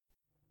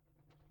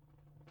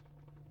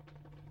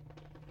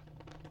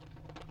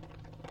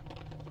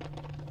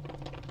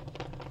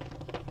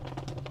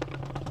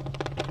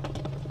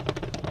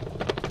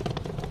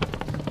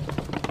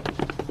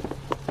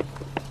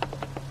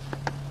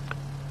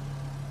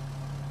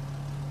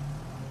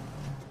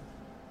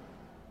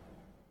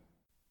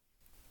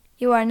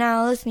You are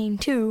now listening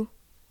to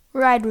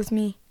Ride With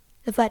Me,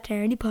 the Flat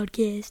Tire Andy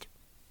podcast.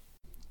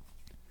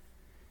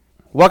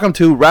 Welcome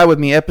to Ride With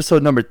Me,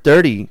 episode number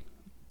 30.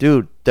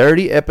 Dude,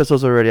 30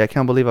 episodes already. I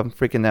can't believe I'm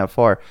freaking that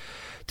far.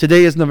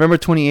 Today is November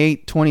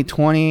 28,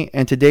 2020,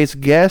 and today's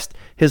guest,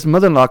 his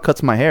mother-in-law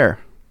cuts my hair.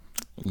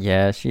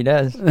 Yeah, she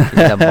does. She's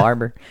a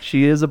barber.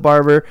 She is a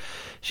barber.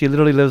 She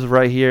literally lives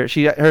right here.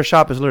 Her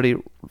shop is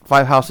literally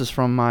 5 houses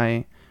from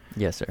my...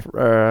 Yes,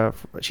 sir.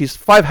 She's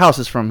 5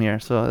 houses from here,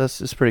 so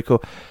it's pretty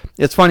cool.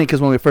 It's funny because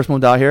when we first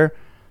moved out here,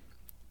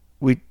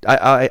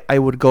 I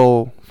would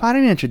go... I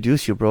didn't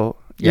introduce you, bro.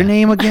 Your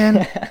name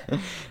again?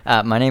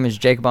 My name is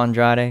Jacob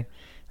Andrade.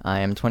 I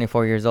am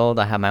 24 years old.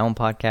 I have my own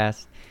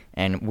podcast,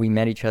 and we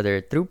met each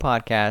other through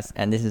podcasts,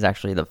 and this is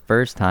actually the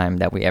first time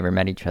that we ever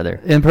met each other.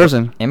 In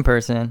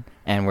person,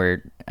 and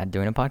we're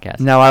doing a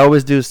podcast. Now, I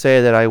always do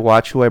say that I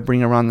watch who I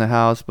bring around the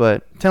house,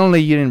 but technically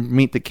you didn't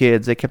meet the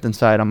kids. They kept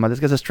inside. I'm like, this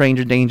guy's a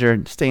stranger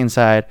danger. Stay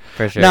inside.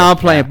 For sure. No, I'm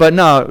playing. Yeah. But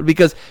no,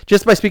 because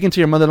just by speaking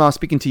to your mother-in-law,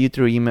 speaking to you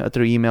through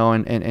email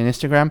and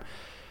Instagram,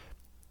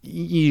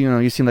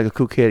 you seem like a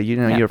cool kid.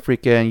 You're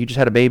freaking. You just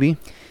had a baby.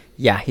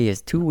 Yeah, he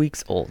is 2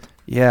 weeks old.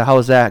 Yeah,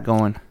 how's that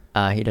going?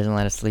 He doesn't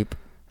let us sleep.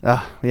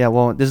 Yeah.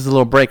 Well, this is a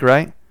little break,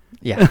 right?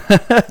 Yeah.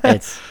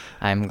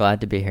 I'm glad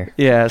to be here.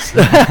 Yes.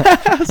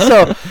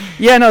 So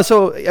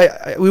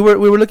we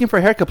were looking for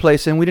a haircut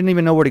place and we didn't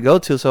even know where to go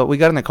to. So we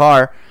got in the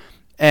car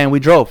and we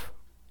drove.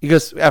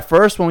 Because at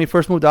first, when we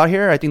first moved out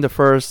here, I think the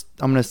first,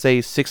 I'm going to say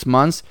 6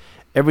 months,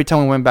 every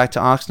time we went back to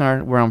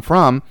Oxnard, where I'm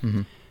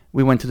from,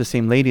 we went to the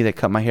same lady that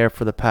cut my hair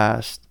for the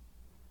past,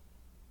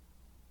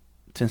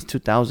 since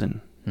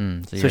 2000.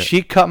 So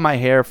she cut my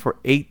hair for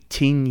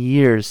 18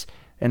 years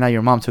and now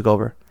your mom took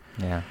over.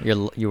 Yeah,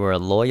 you were a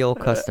loyal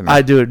customer.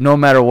 I do. No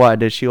matter what,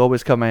 did she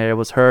always cut my hair? It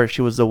was her.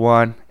 She was the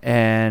one,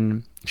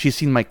 and she's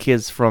seen my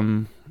kids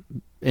from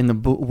in the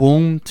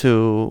womb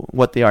to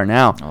what they are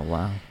now. Oh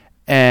wow!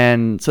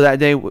 And so that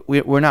day,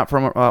 we're not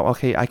from.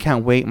 Okay, I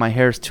can't wait. My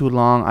hair is too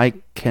long. I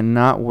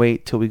cannot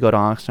wait till we go to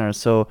Oxnard.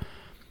 So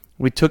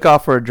we took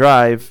off for a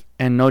drive,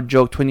 and no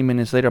joke, 20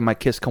 minutes later, my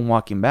kids come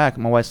walking back.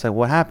 My wife's like,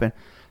 "What happened?"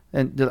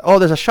 And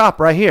there's a shop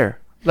right here,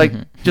 like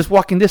just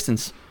walking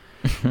distance.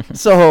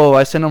 So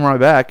I sent them right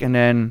back, and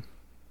then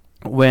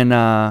when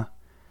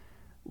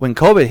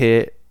COVID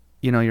hit,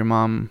 your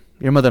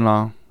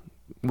mother-in-law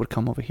would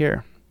come over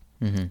here.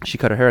 She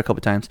cut her hair a couple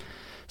times.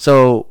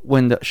 So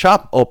when the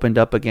shop opened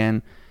up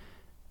again,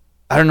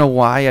 I don't know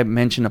why I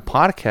mentioned a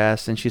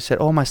podcast, and she said,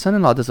 "Oh, my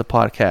son-in-law does a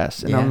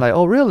podcast," and I'm like,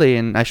 "Oh, really?"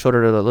 And I showed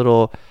her the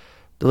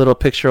little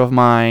picture of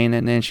mine,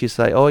 and then she's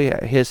like, "Oh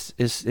yeah, his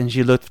is," and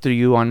she looked through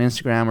you on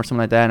Instagram or something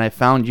like that, and I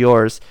found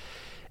yours.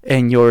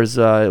 And yours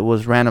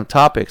was Random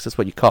Topics. That's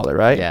what you call it,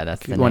 right? Yeah,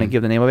 that's the name. You want to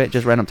give the name of it?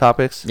 Just Random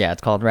Topics? Yeah,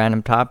 it's called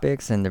Random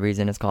Topics. And the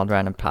reason it's called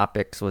Random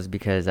Topics was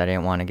because I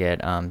didn't want to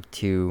get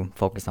too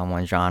focused on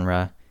one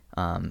genre.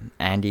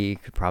 Andy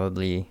could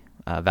probably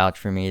vouch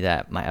for me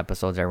that my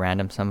episodes are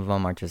random. Some of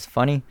them are just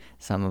funny.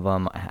 Some of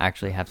them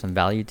actually have some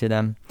value to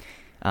them.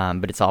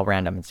 But it's all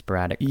random. It's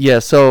sporadic. Yeah,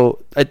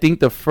 so I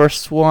think the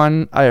first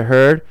one I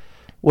heard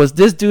was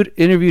this dude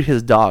interviewed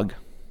his dog.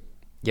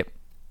 Yep.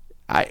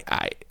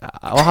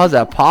 How's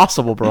that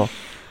possible, bro?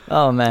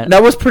 Oh man,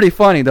 that was pretty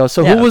funny though.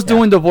 So who was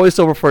doing the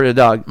voiceover for your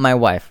dog? My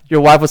wife.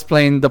 Your wife was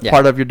playing the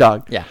part of your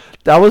dog. Yeah,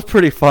 that was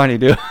pretty funny,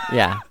 dude.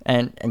 Yeah,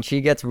 and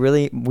she gets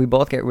we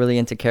both get really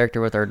into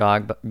character with our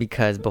dog, but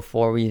because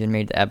before we even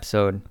made the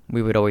episode,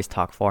 we would always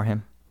talk for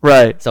him.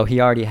 Right. So he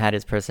already had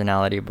his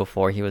personality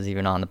before he was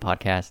even on the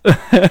podcast.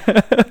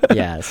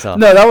 Yeah. So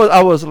no,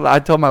 I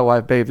told my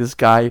wife, babe, this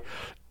guy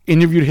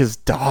interviewed his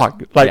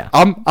dog. Like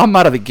I'm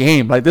out of the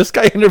game. Like this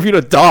guy interviewed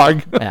a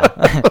dog.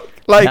 Yeah.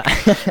 Like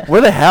where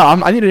the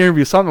hell? I need to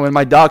interview something with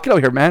my dog. Get over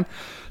here, man.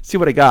 See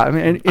what I got. I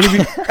mean,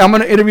 I'm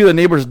gonna interview the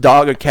neighbor's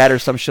dog or cat or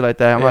some shit like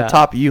that. I'm gonna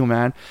top you,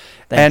 man.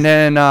 Thanks. And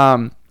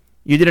then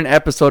you did an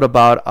episode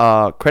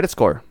about credit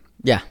score.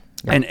 Yeah.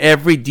 And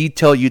every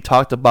detail you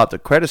talked about the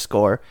credit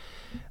score,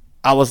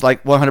 I was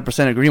like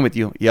 100% agreeing with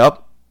you.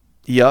 Yep.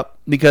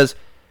 Because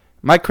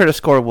my credit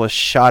score was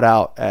shot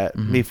out at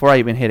before I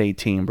even hit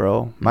 18,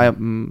 bro. My,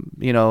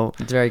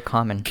 it's very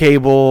common.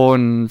 Cable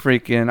and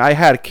freaking, I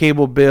had a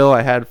cable bill.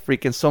 I had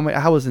freaking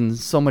I was in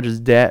so much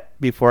debt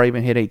before I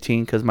even hit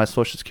 18 because my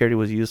Social Security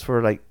was used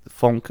for like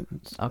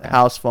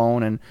house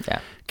phone and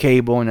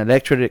cable and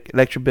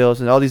electric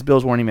bills, and all these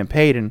bills weren't even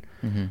paid, and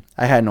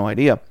I had no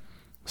idea.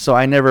 So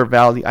I never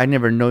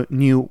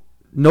knew.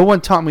 No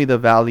one taught me the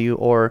value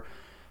or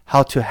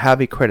how to have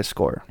a credit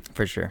score.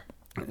 For sure.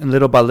 And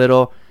little by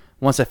little,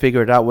 once I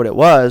figured out what it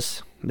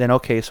was, then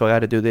okay, so I got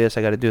to do this,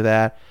 I got to do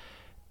that,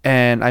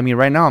 and I mean,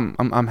 right now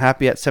I'm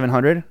happy at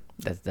 700.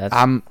 That's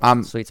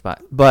I'm sweet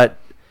spot. But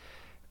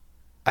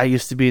I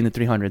used to be in the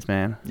 300s,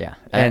 man. Yeah,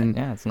 and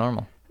it's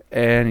normal.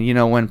 And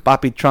when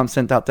Papi Trump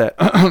sent out that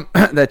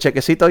that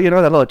chequecito,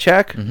 that little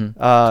check,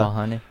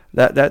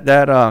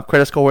 that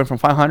credit score went from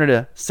 500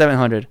 to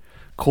 700,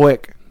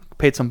 quick.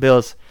 Paid some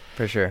bills.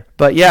 For sure.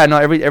 But yeah, no,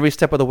 every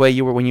step of the way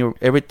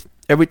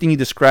everything you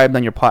described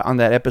on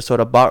that episode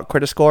about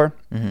credit score,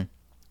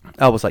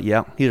 I was like,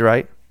 yeah, he's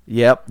right.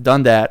 Yep,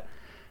 done that.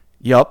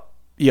 Yup.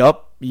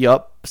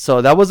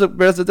 So that's a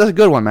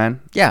good one,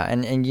 man. Yeah,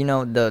 and you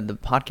know the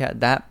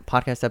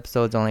podcast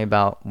episode's only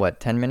about what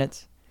 10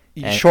 minutes.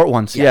 And, Short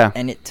ones, yeah.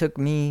 And it took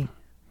me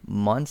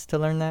months to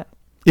learn that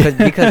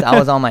because I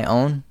was on my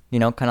own, you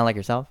know, kind of like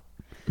yourself.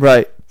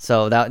 Right.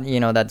 So that, you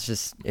know, that's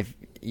just if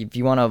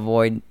you want to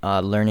avoid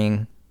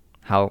learning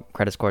how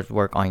credit scores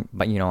work on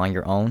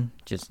your own,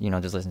 just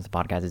listen to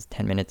podcasts. It's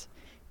 10 minutes,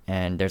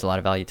 and there's a lot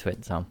of value to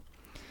it. So,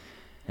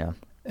 yeah.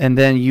 And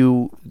then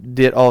you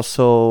did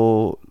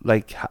also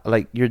like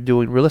you're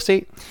doing real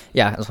estate?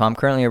 Yeah, so I'm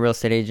currently a real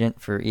estate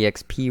agent for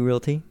eXp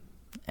Realty,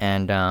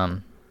 and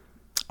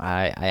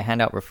I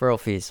hand out referral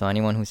fees. So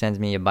anyone who sends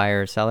me a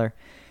buyer or seller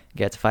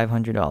gets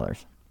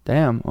 $500.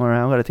 Damn. All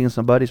right, I gotta think of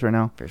some buddies right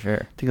now. For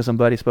sure. Think of some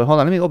buddies. But hold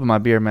on, let me open my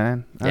beer,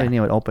 man. I Yeah. didn't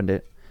even opened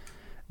it,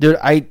 dude.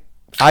 I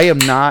am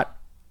not.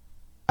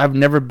 I've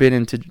never been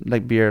into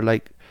like beer.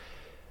 Like,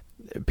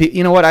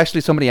 you know what?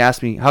 Actually, somebody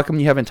asked me, how come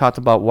you haven't talked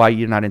about why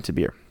you're not into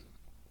beer?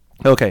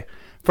 Okay,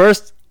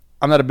 first,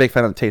 I'm not a big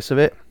fan of the taste of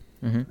it.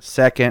 Mm-hmm.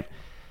 Second,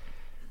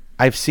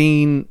 I've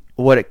seen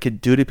what it could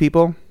do to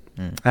people.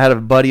 I had a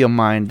buddy of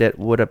mine that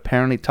would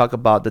apparently talk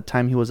about the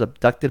time he was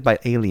abducted by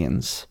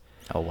aliens.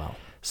 Oh, wow.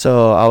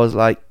 So I was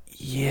like,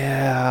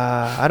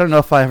 yeah, I don't know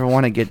if I ever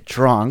want to get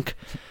drunk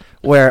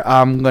where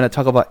I'm going to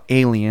talk about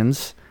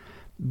aliens.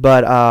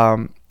 But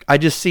I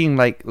just seen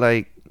like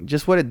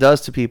just what it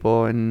does to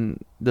people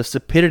and the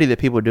stupidity that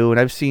people do. And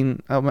I've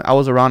seen, I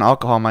was around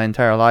alcohol my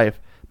entire life.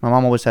 My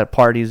mom always had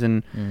parties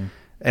and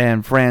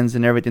friends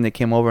and everything that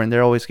came over, and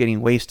they're always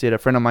getting wasted. A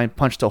friend of mine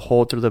punched a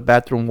hole through the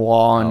bathroom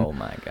wall and Oh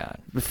my God.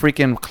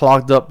 freaking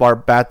clogged up our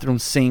bathroom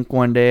sink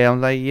one day.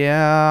 I'm like,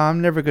 yeah,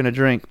 I'm never going to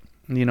drink,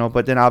 you know.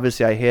 But then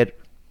obviously I hit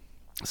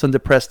some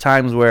depressed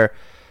times where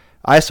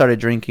I started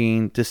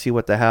drinking to see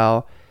what the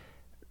hell.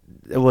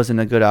 It wasn't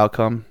a good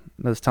outcome.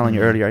 I was telling you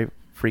earlier, I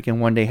freaking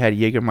one day had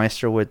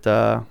Jägermeister with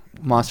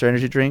Monster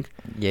Energy drink.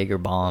 Jaeger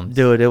bombs.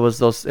 Dude, it was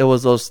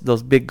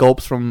those big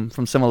gulps from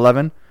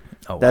 7-Eleven.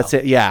 Oh, wow. That's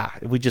it. Yeah,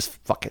 we just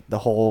fuck it. The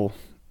whole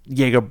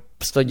Jaeger,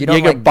 So you don't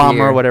Jaeger like bomber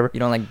beer, or whatever. You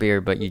don't like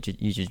beer, but you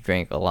just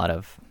drink a lot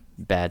of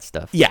bad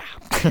stuff. Yeah,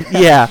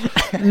 yeah.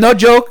 No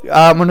joke.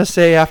 I'm gonna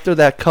say after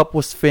that cup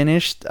was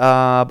finished,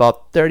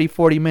 about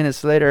 30-40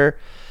 minutes later,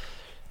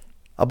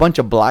 a bunch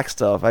of black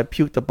stuff. I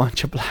puked a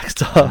bunch of black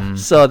stuff.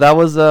 So that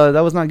was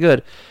not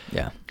good.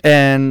 Yeah.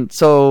 And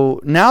so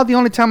now the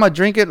only time I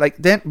drink it, like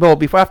then, well,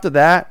 before after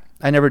that,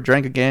 I never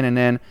drank again. And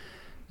then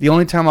the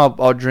only time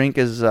I'll drink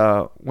is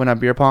when I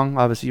beer pong.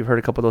 Obviously, you've heard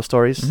a couple of those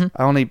stories.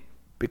 I only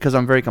because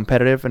I'm very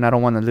competitive and I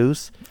don't want to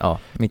lose. Oh,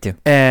 me too.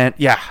 And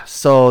yeah,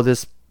 so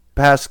this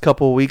past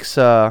couple weeks,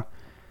 I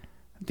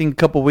think a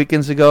couple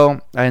weekends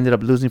ago, I ended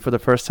up losing for the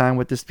first time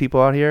with these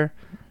people out here.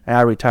 And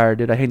I retired,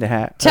 dude. I hang the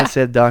hat. I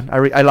said done.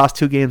 I lost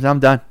 2 games. I'm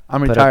done.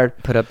 I'm retired.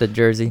 Put up the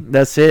jersey.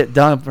 That's it.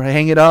 Done.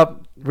 Hang it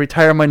up.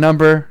 Retire my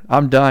number.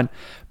 I'm done.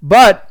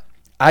 But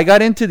I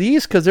got into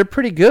these because they're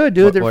pretty good,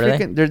 dude. What are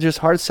they? They're just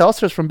hard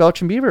seltzers from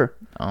Belgian Beaver.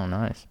 Oh,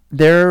 nice.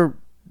 They're,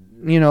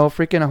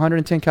 freaking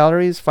 110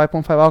 calories,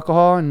 5.5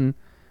 alcohol, and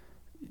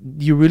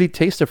you really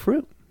taste the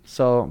fruit.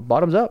 So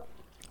bottoms up.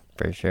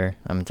 For sure.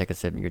 I'm going to take a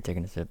sip. You're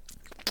taking a sip.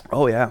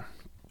 Oh, yeah.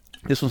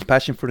 This one's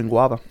passion fruit and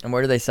guava. And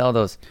where do they sell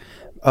those?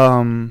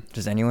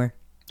 Just anywhere?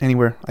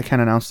 Anywhere. I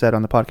can't announce that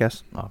on the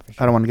podcast. Oh, for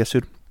sure. I don't want to get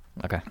sued.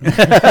 Okay.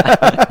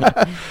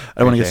 I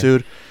don't want to get sure.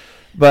 sued.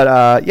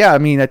 But, yeah, I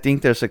mean, I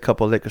think there's a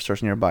couple liquor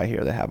stores nearby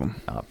here that have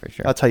them. Oh, for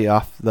sure. I'll tell you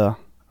off the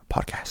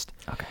podcast.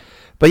 Okay.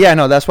 But, yeah,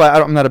 no, that's why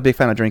I'm not a big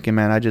fan of drinking,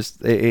 man. I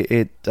just,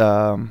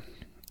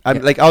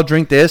 I'll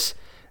drink this,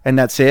 and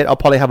that's it. I'll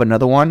probably have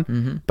another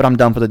one, but I'm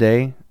done for the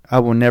day. I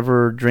will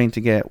never drink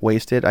to get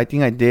wasted. I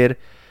think I did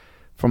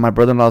for my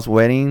brother-in-law's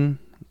wedding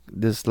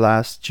this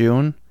last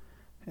June.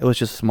 It was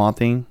just a small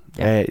thing.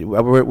 Yeah.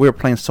 We were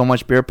playing so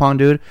much beer pong,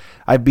 dude.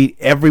 I beat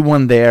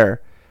everyone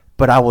there,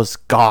 but I was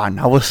gone.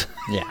 I was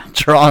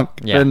drunk.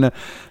 Yeah. And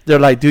they're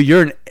like, dude,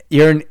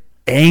 you're an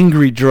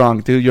angry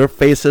drunk, dude. Your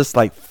face is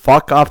like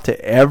fuck off to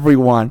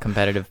everyone.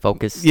 Competitive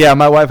focus. Yeah,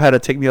 my wife had to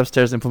take me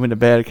upstairs and put me to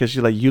bed because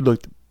she's like, you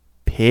looked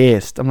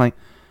pissed. I'm like,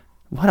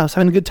 what? I was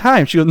having a good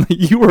time. She was like,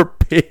 you were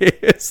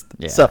pissed.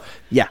 Yeah. So,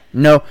 yeah,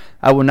 no,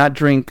 I will not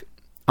drink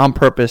on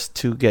purpose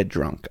to get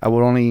drunk. I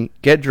will only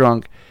get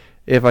drunk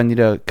if I need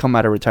to come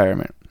out of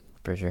retirement.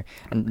 For sure.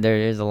 And there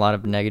is a lot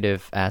of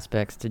negative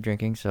aspects to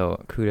drinking,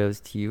 so kudos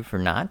to you for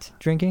not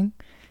drinking.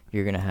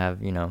 You're going to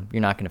have, you're not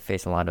going to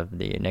face a lot of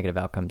the negative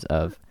outcomes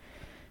of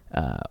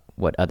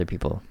what other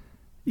people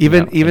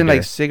Even endure.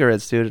 like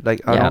cigarettes, dude.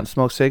 Like, I don't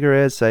smoke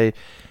cigarettes.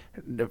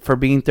 For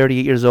being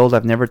 38 years old,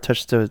 I've never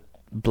touched a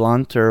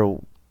blunt or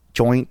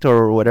joint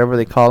or whatever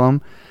they call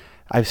them.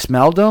 I've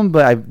smelled them,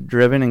 but I've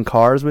driven in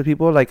cars with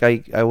people. Like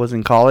I was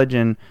in college,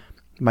 and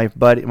my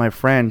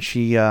friend,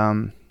 we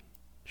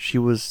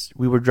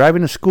were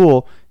driving to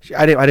school.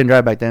 I didn't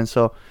drive back then,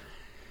 so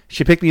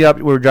she picked me up.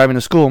 We were driving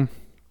to school,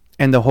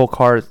 and the whole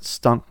car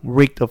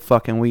reeked of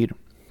fucking weed.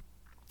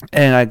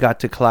 And I got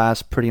to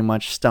class pretty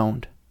much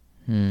stoned.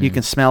 You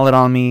can smell it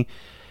on me.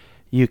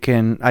 You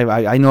can.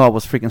 I know I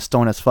was freaking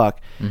stoned as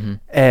fuck. Mm-hmm.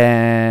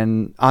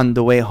 And on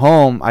the way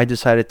home, I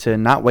decided to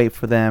not wait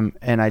for them,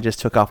 and I just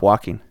took off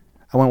walking.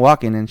 I went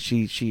walking, and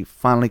she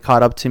finally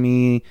caught up to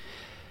me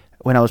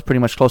when I was pretty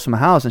much close to my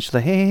house, and she's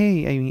like,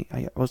 hey,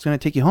 I was gonna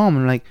take you home.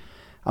 And I'm like,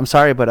 I'm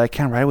sorry, but I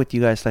can't ride with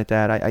you guys like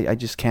that. I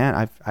just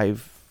can't.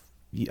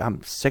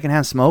 I'm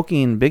secondhand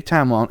smoking big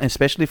time,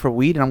 especially for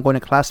weed, and I'm going to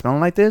class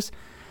smelling like this.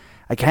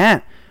 I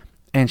can't.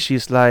 And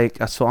she's like,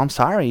 so I'm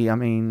sorry. I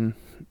mean,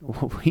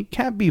 we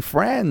can't be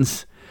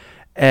friends.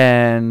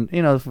 And,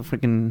 you know, the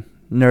freaking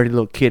nerdy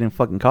little kid in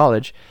fucking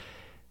college,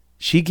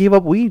 she gave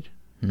up weed.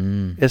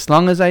 As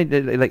long as I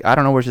did, like, I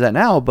don't know where she's at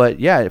now, but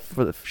yeah,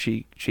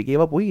 she gave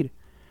up weed.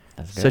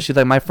 That's good. So she's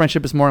like, my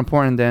friendship is more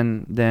important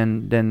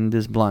than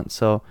this blunt.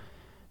 So,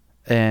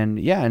 and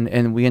yeah,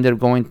 and we ended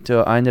up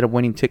I ended up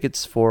winning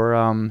tickets for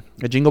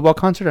a Jingle Ball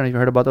concert. I don't know if you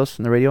heard about those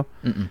on the radio.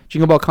 Mm-mm.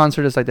 Jingle Ball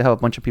concert is like they have a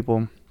bunch of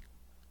people,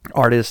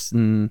 artists,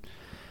 and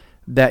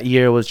that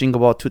year was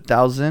Jingle Ball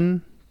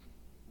 2000.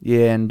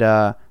 Yeah, and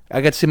I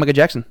got to see Michael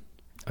Jackson.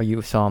 Oh,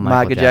 you saw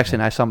Michael Jackson.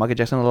 I saw Michael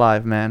Jackson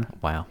live, man.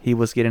 Wow. They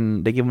gave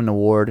him an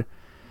award.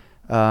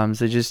 So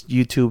just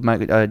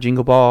YouTube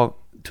Jingle Ball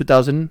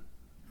 2000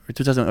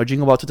 or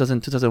Jingle Ball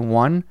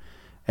 2001,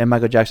 and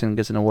Michael Jackson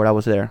gets an award. I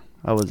was there.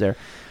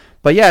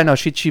 But yeah, no,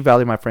 she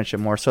valued my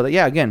friendship more. So that,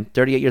 yeah, again,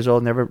 38 years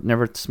old,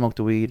 never smoked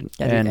a weed.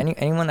 Yeah, and dude,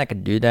 anyone that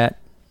could do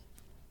that,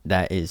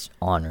 that is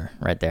honor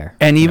right there.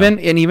 And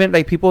even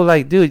like people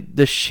like, dude,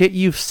 the shit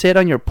you've said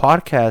on your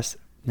podcast,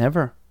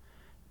 never.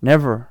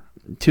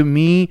 To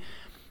me,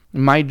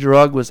 my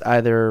drug was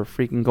either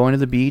freaking going to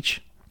the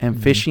beach and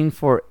fishing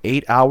for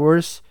 8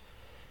 hours,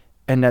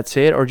 and that's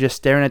it, or just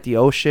staring at the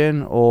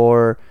ocean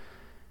or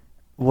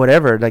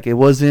whatever. Like, it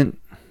wasn't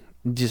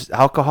just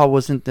alcohol.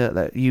 Wasn't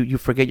you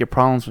forget your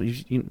problems.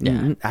 It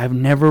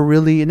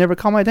never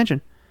caught my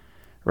attention.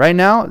 Right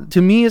now,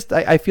 to me,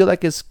 I feel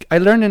like it's. I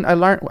learned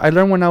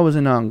when I was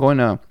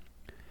going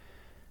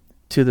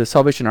to the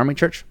Salvation Army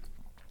Church.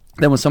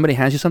 That when somebody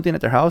hands you something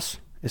at their house,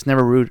 it's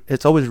never rude.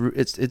 It's always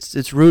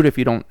it's rude if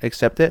you don't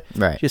accept it.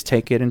 Right. Just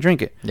take it and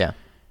drink it. Yeah.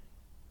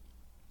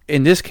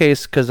 In this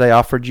case, because I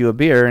offered you a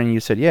beer and you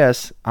said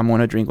yes, I'm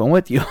going to drink one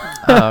with you.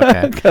 Oh,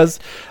 okay.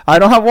 Because I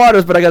don't have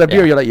waters, but I got a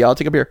beer. Yeah. You're like, yeah, I'll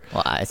take a beer.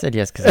 Well, I said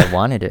yes because I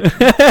wanted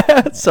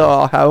it. So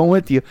I'll have one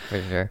with you.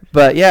 For sure.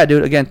 But yeah,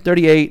 dude, again,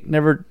 38,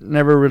 never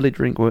really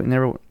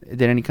never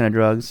did any kind of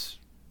drugs.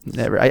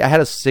 Never. I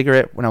had a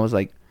cigarette when I was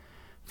like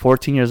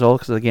 14 years old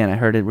because, again, I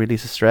heard it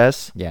releases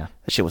stress. Yeah.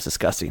 That shit was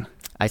disgusting.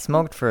 I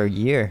smoked for a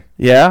year.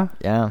 Yeah?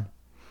 Yeah.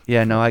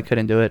 Yeah, no, I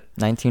couldn't do it.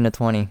 19 to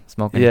 20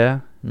 smoking.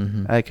 Yeah?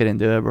 Mm-hmm. I couldn't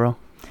do it, bro.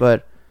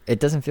 But it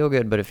doesn't feel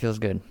good, but it feels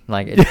good.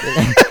 Like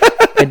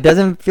it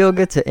doesn't feel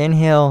good to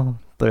inhale,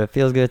 but it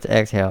feels good to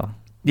exhale.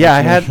 yeah,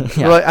 I had.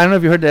 Yeah. Well, I don't know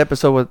if you heard the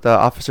episode with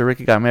Officer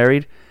Ricky got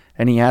married,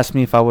 and he asked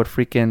me if I would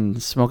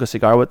freaking smoke a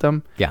cigar with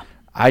him. Yeah.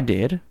 I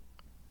did.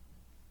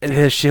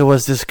 This shit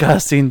was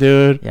disgusting,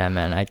 dude. Yeah,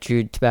 man. I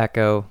chewed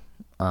tobacco.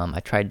 I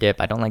tried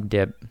dip. I don't like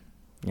dip.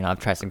 You know, I've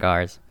tried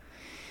cigars,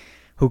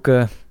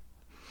 hookah.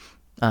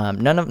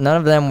 None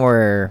of them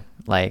were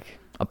like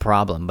a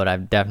problem, but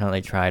I've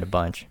definitely tried a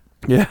bunch.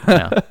 Yeah.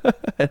 No.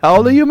 How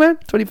old are you, man?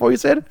 24, you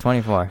said?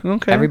 24.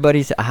 Okay.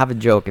 I have a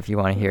joke if you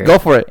want to hear it. Go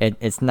for it.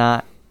 It's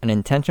not an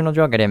intentional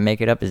joke. I didn't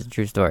make it up. It's a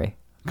true story.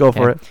 Go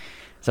for it.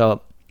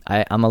 So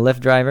I'm a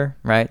Lyft driver,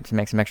 right? To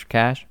make some extra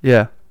cash.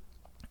 Yeah.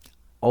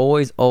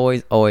 Always,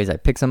 I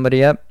pick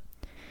somebody up.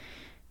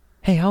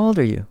 Hey, how old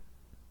are you?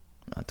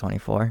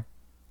 24.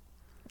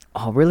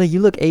 Oh, really? You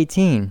look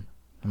 18.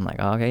 I'm like,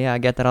 oh, okay, yeah, I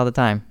get that all the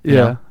time. You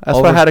Yeah. know, That's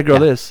why I had to grow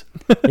this.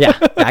 Yeah,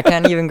 I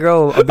can't even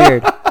grow a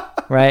beard,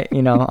 right?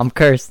 You know, I'm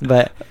cursed.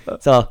 But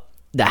so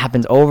that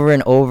happens over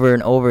and over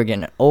and over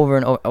again, over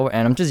and over,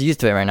 and I'm just used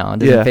to it right now. It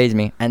doesn't faze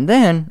me. And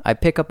then I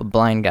pick up a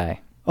blind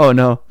guy. Oh,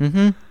 no.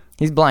 Mm-hmm.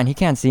 He's blind. He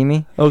can't see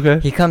me. Okay.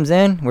 He comes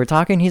in. We're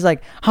talking. He's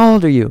like, how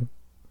old are you?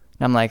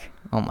 And I'm like,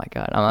 oh, my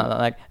God.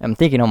 I'm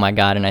thinking, oh, my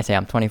God. And I say,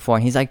 I'm 24.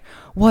 And he's like,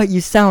 what? You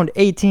sound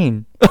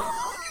 18.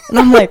 And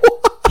I'm like,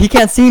 he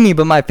can't see me,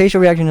 but my facial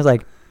reaction is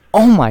like,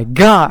 oh, my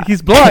God.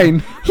 He's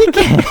blind. He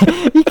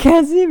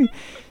can't see me.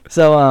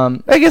 So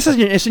I guess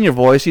it's in your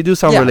voice. You do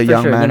sound really for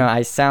young, sure. man. You know,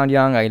 I sound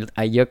young.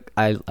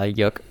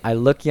 I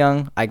look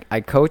young.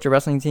 I coach a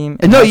wrestling team.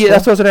 And no, yeah,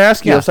 that's what I was going to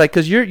ask you. Yeah. It's like,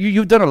 because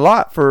you've done a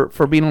lot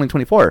for being only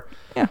 24.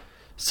 Yeah.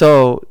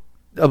 So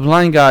a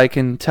blind guy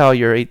can tell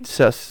you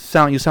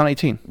sound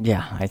 18.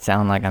 Yeah, I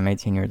sound like I'm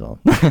 18 years old.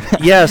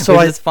 Yeah, so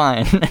Which is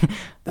fine.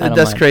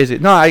 That's crazy.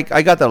 No, I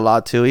got that a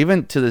lot too.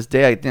 Even to this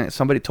day, I think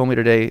somebody told me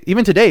today.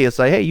 Even today, it's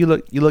like, hey, you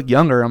look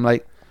younger. I'm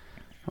like,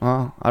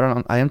 well, I don't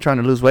know. I am trying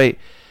to lose weight.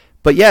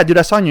 But yeah, dude,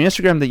 I saw on your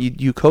Instagram that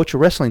you coach a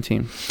wrestling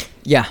team.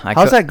 Yeah.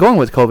 How's that going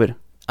with COVID?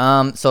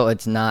 So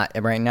it's not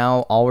right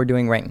now. All we're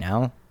doing right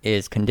now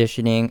is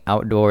conditioning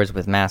outdoors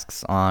with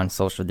masks on,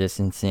 social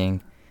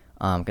distancing,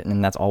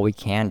 and that's all we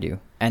can do.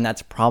 And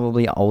that's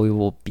probably all we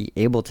will be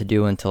able to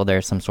do until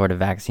there's some sort of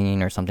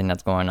vaccine or something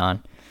that's going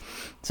on.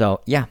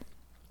 So yeah.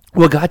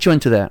 What got you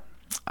into that?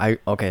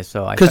 Because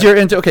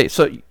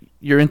So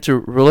you're into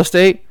real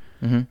estate.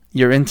 Mm-hmm.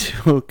 You're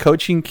into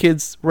coaching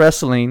kids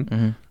wrestling.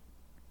 Mm-hmm.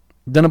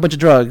 Done a bunch of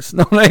drugs.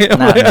 No,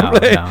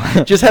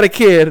 No. just had a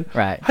kid.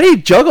 Right. How do you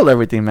juggle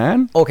everything,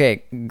 man?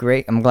 Okay,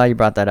 great. I'm glad you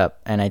brought that up.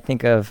 And I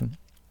think of,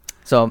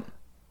 so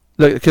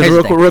Look, because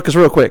Here's the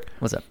real quick,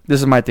 what's up? this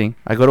is my thing.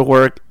 I go to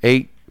work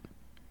 8,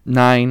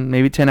 9,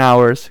 maybe 10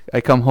 hours.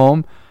 I come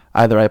home,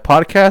 either I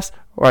podcast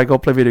or I go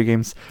play video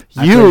games.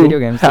 I You play video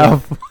games, too.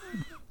 have a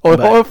But,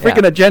 whole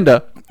freaking yeah.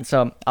 agenda.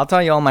 So I'll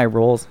tell you all my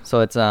roles. So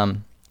it's so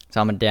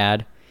I'm a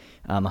dad,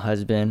 I'm a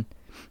husband,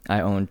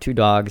 I own 2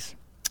 dogs,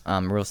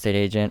 I'm a real estate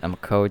agent, I'm a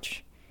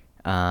coach.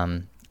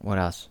 What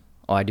else?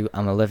 Oh, I'm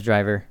a Lyft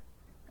driver,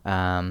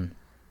 and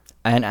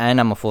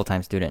I'm a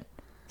full-time student.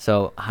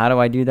 So how do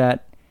I do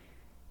that?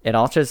 It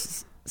all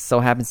just so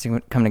happens to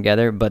come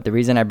together. But the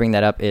reason I bring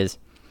that up is,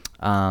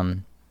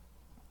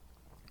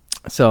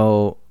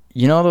 so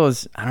you know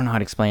those, I don't know how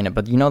to explain it,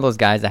 but you know those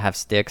guys that have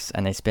sticks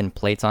and they spin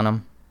plates on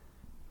them.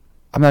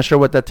 I'm not sure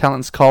what that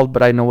talent's called,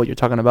 but I know what you're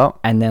talking about.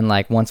 And then,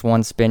 like, once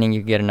one's spinning,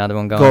 you get another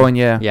one going. Going,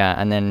 yeah. Yeah,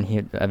 and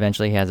then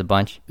eventually he has a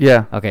bunch.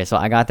 Yeah. Okay, so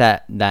I got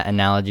that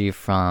analogy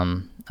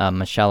from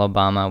Michelle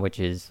Obama, which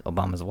is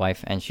Obama's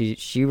wife, and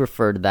she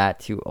referred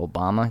that to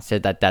Obama,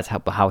 said that's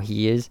how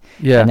he is.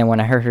 Yeah. And then when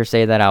I heard her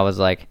say that, I was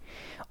like,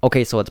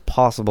 okay, so it's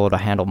possible to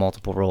handle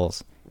multiple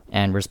roles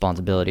and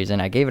responsibilities.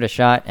 And I gave it a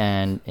shot,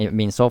 and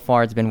so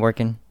far it's been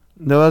working.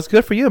 No, that's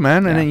good for you,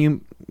 man. Yeah. And then you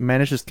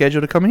managed to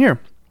schedule to come here.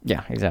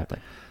 Yeah, exactly.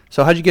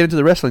 So how'd you get into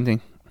the wrestling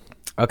thing?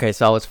 Okay,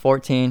 so I was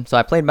 14. So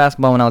I played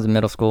basketball when I was in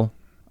middle school.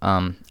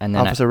 And then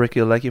Officer Ricky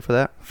will like you for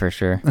that. for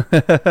sure.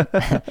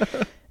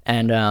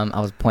 And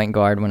I was point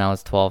guard when I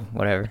was 12,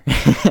 whatever.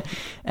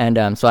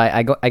 And so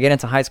I get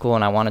into high school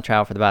and I want to try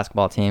out for the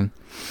basketball team.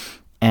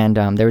 And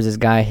there was this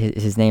guy,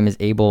 his name is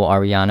Abel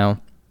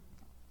Arellano.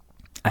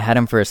 I had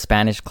him for a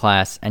Spanish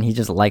class, and he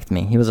just liked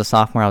me. He was a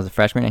sophomore, I was a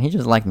freshman, and he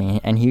just liked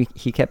me. And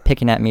he kept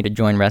picking at me to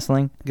join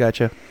wrestling.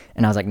 Gotcha.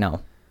 And I was like, no,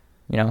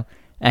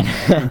 And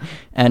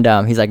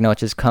and he's like, no,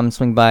 just come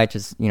swing by,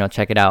 just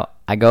check it out.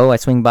 I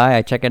swing by,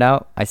 I check it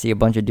out. I see a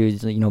bunch of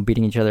dudes,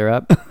 beating each other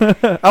up.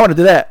 I want to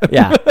do that.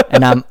 Yeah,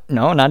 and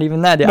no, not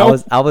even that. Dude.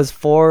 Nope. I was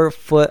 4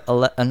 foot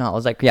 11. No, I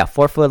was like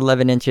 4 foot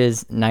 11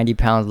 inches, 90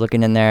 pounds,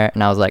 looking in there,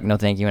 and I was like, no,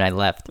 thank you, and I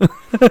left.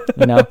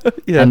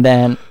 Yeah. And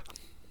then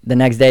the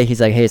next day,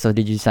 he's like, hey, so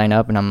did you sign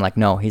up? And I'm like,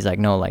 no. He's like,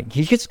 no. Like,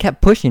 he just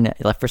kept pushing it,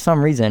 like, for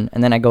some reason.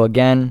 And then I go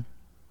again,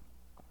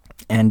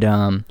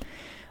 and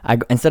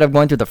instead of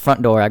going through the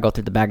front door, I go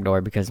through the back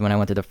door, because when I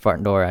went through the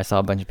front door, I saw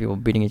a bunch of people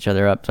beating each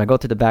other up. So I go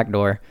through the back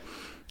door,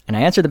 and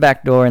I answered the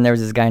back door, and there was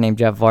this guy named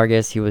Jeff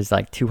Vargas. He was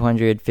like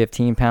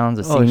 215 pounds,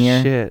 a senior.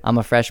 Oh, shit. I'm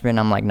a freshman.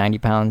 I'm like 90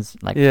 pounds,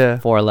 like Yeah.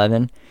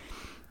 4'11".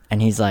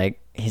 And he's like,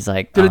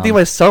 Dude, I think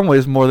my son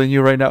weighs more than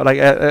you right now. Like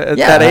at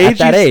Yeah, that age,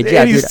 at that age,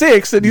 yeah, he's dude,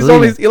 6 and he's believe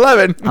only me.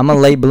 11. I'm a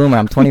late bloomer.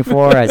 I'm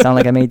 24. I sound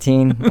like I'm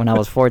 18. When I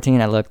was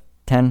 14, I looked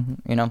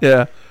 10,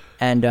 Yeah.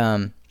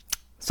 And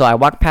so I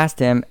walked past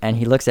him, and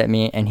he looks at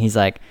me, and he's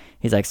like,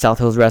 South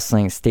Hills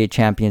Wrestling state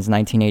champions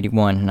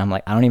 1981. And I'm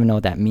like, I don't even know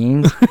what that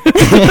means,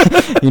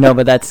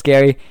 but that's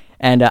scary.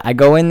 And I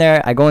go in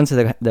there, I go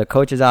into the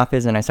coach's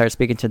office, and I start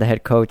speaking to the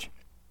head coach.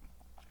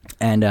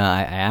 And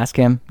I ask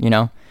him,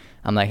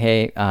 I'm like,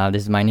 hey,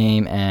 this is my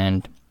name,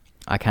 and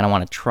I kind of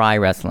want to try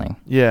wrestling.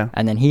 Yeah.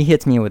 And then he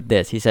hits me with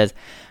this. He says,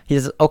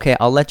 okay,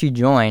 I'll let you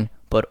join,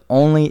 but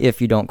only if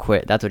you don't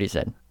quit. That's what he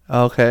said.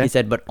 Okay. He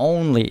said, but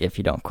only if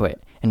you don't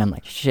quit. And I'm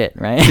like, shit,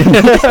 right?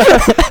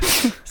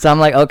 So I'm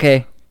like,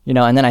 okay,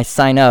 and then I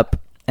sign up,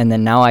 and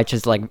then now I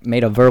just like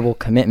made a verbal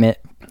commitment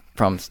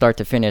from start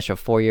to finish of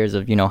 4 years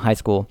of, high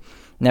school.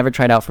 Never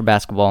tried out for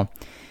basketball.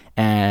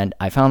 And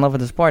I fell in love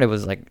with the sport. It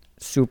was like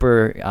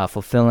super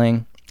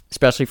fulfilling,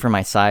 especially for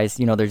my size.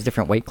 There's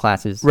different weight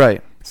classes.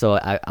 Right. So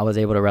I was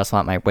able to wrestle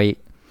at my weight.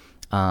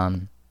 I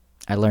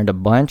learned a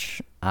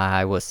bunch.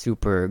 I was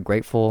super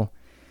grateful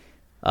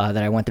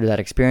that I went through that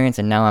experience,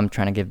 and now I'm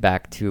trying to give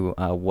back to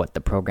what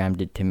the program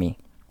did to me.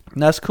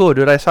 That's cool,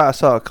 dude. I saw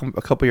a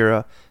couple of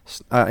your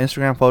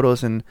Instagram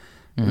photos, and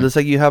it looks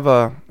like you had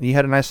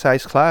a nice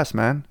size class,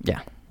 man.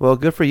 Yeah. Well,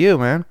 good for you,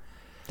 man.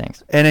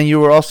 Thanks. And then you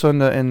were also in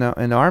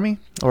the Army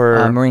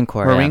or Marine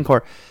Corps. Marine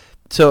Corps.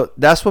 So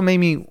that's what made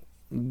me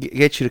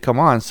get you to come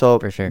on. So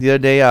For sure. The other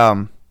day,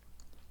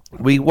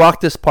 we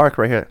walked this park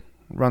right here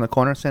around the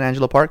corner, San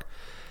Angelo Park.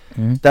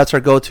 Mm-hmm. That's our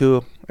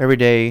go-to every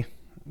day.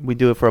 We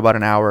do it for about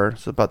an hour,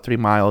 so about 3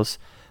 miles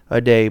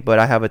a day. But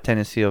I have a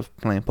tendency of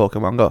playing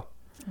Pokemon Go.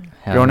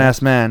 Hell Grown yeah.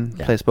 ass man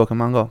Yeah. plays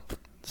Pokemon Go.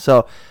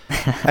 So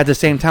at the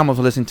same time, I was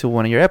listening to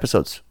one of your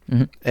episodes,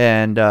 Mhm.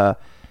 and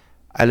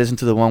I listened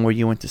to the one where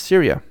you went to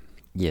Syria.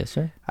 Yes,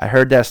 sir. I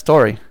heard that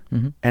story,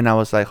 Mm-hmm. and I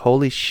was like,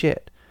 "Holy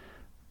shit!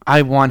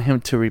 I want him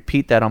to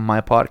repeat that on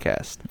my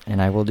podcast."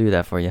 And I will do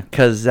that for you.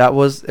 Because it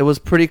was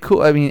pretty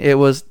cool. I mean, it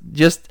was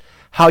just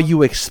how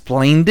you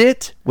explained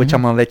it, which Mhm.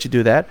 I'm gonna let you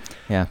do that.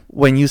 Yeah.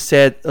 When you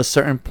said a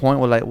certain point,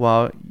 we're like,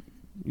 well,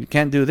 you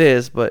can't do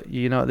this, but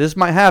this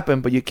might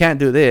happen, but you can't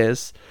do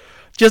this.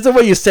 Just the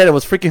way you said it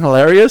was freaking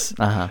hilarious.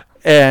 Uh-huh.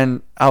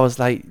 And I was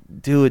like,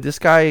 dude, this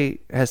guy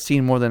has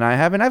seen more than I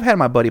have. And I've had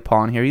my buddy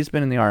Paul in here. He's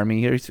been in the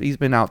Army. He's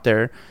been out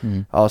there.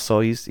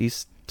 Also,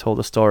 he's told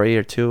a story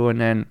or two.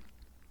 And then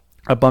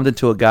I bumped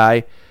into a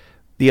guy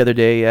the other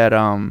day at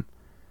one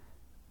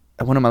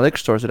of my liquor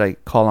stores that I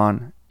call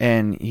on.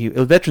 And it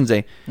was Veterans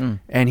Day.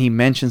 And he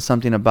mentioned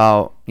something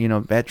about,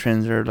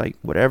 veterans or like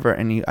whatever.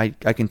 And I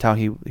can tell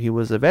he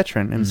was a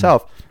veteran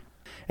himself.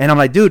 And I'm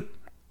like, dude,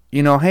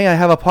 hey, I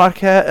have a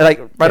podcast.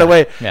 Like right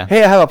away,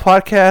 hey, I have a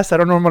podcast. I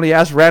don't normally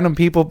ask random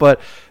people,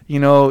 but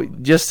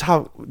just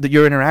how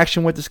your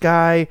interaction with this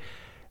guy,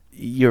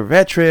 you're a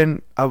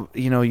veteran.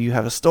 You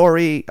have a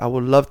story. I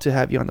would love to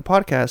have you on the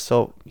podcast.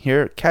 So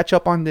here, catch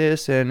up on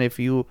this, and if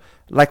you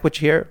like what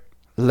you hear,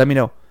 let me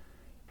know.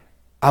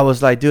 I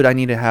was like, dude, I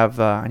need to have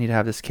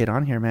this kid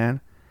on here,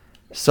 man.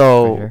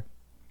 So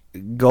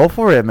go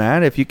for it,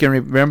 man. If you can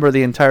remember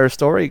the entire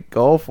story,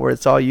 go for it.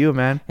 It's all you,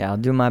 man. Yeah, I'll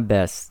do my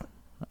best.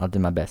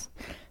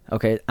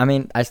 Okay, I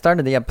mean, I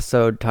started the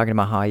episode talking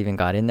about how I even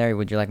got in there.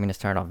 Would you like me to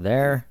start off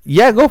there?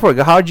 Yeah, go for it.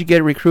 How'd you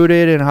get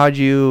recruited, and how'd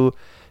you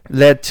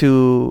led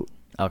to...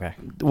 Okay.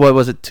 What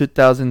was it,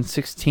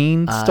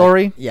 2016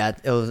 story? Yeah,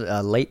 it was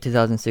late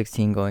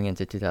 2016 going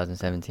into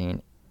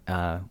 2017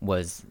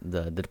 was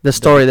the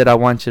story that I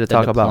want you to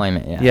talk about.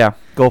 Yeah,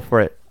 go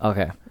for it.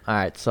 Okay, all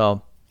right,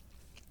 so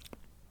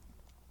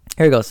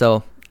here we go.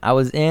 So I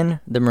was in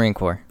the Marine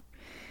Corps.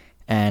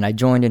 And I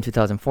joined in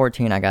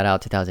 2014. I got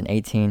out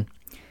 2018.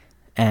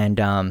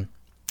 And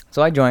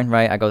so I joined,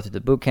 right? I go through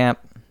the boot camp,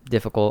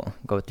 difficult.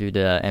 Go through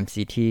the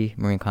MCT,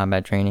 Marine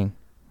Combat Training,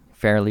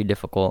 fairly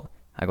difficult.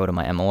 I go to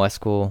my MOS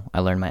school. I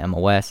learn my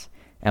MOS.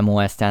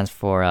 MOS stands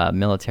for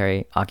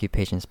Military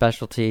Occupation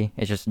Specialty.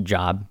 It's just a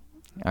job.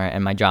 All right,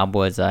 and my job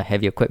was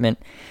heavy equipment.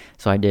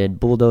 So I did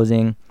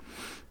bulldozing,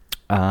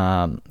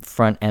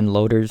 front end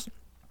loaders,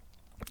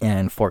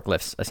 and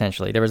forklifts,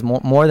 essentially. There was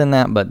more than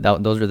that, but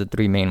those are the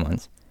three main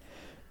ones.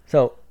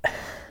 So,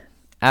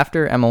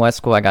 after MOS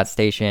school, I got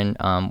stationed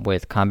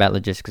with Combat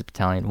Logistics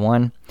Battalion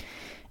 1.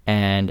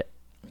 And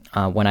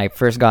when I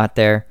first got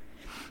there,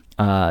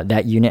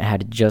 that unit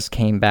had just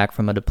came back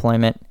from a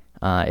deployment.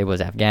 It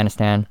was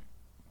Afghanistan.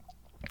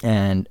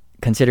 And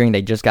considering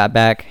they just got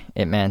back,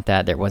 it meant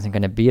that there wasn't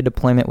going to be a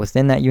deployment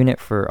within that unit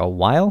for a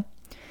while.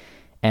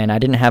 And I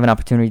didn't have an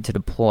opportunity to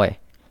deploy.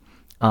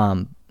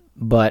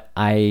 But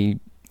I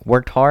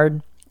worked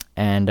hard.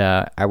 And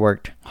I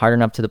worked hard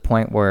enough to the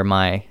point where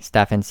my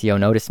staff NCO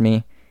noticed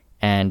me.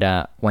 And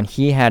when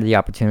he had the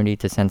opportunity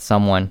to send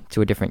someone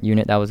to a different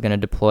unit that was going to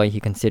deploy, he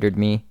considered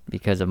me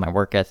because of my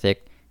work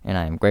ethic. And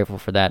I am grateful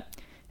for that.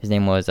 His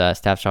name was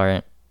Staff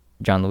Sergeant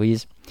John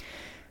Louise.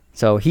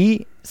 So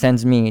he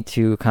sends me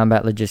to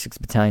Combat Logistics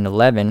Battalion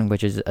 11,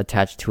 which is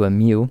attached to a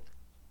MEU.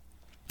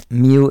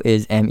 MEU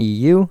is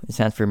MEU. It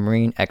stands for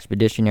Marine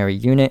Expeditionary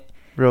Unit.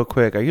 Real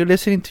quick, are you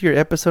listening to your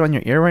episode on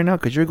your ear right now?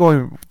 Because you're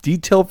going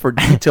detail for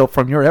detail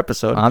from your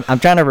episode. I'm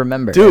trying to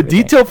remember. Dude,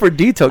 everything. Detail for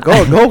detail.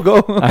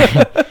 Go.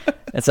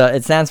 So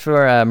it stands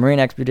for Marine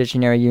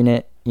Expeditionary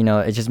Unit.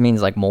 It just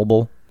means like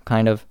mobile,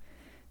 kind of.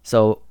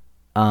 So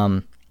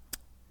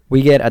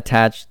we get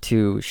attached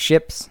to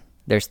ships.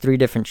 There's 3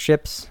 different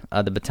ships.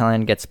 The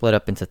battalion gets split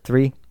up into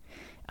 3.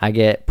 I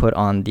get put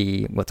on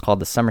what's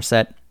called the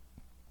Somerset,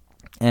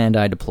 and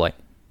I deploy,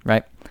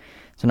 right?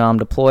 So now I'm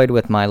deployed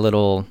with my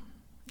little...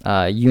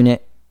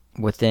 unit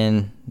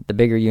within the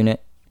bigger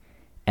unit,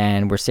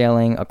 and we're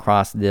sailing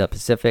across the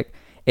Pacific.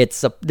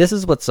 This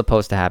is what's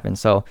supposed to happen.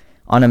 So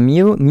on a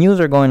MEUs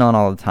are going on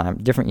all the time,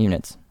 different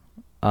units,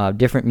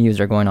 different MEUs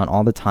are going on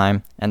all the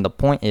time, and the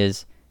point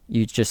is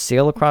you just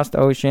sail across the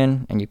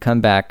ocean and you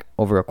come back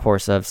over a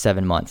course of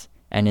 7 months.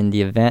 And in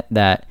the event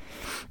that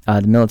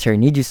the military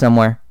needs you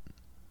somewhere,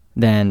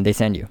 then they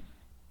send you.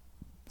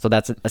 So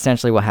that's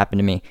essentially what happened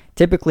to me.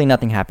 Typically,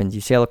 nothing happens.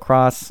 You sail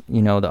across,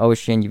 the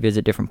ocean, you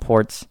visit different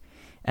ports,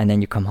 and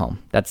then you come home.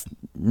 That's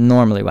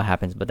normally what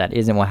happens, but that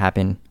isn't what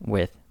happened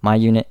with my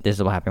unit. This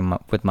is what happened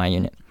with my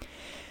unit.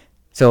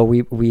 So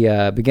we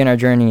begin our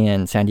journey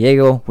in San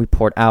Diego. We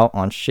port out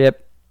on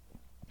ship,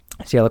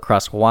 sail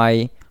across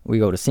Hawaii. We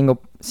go to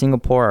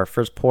Singapore, our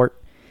first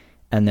port,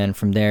 and then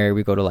from there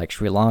we go to like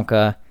Sri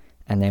Lanka,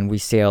 and then we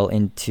sail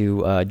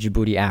into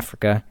Djibouti,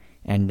 Africa.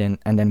 And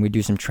then we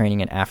do some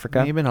training in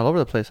Africa. You've been all over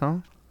the place,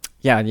 huh?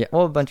 Yeah.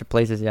 Well, a bunch of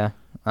places, yeah.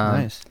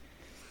 Nice.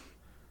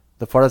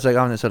 The farthest I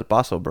gone is El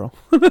Paso, bro.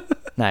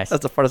 Nice.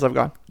 That's the farthest I've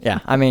gone. Yeah,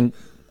 I mean,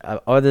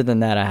 other than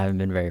that, I haven't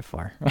been very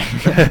far.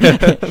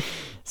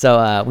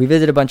 So we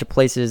visit a bunch of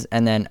places,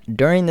 and then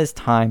during this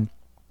time,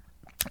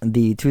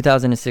 the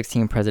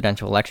 2016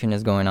 presidential election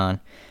is going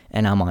on,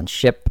 and I'm on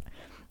ship.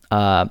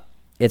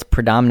 It's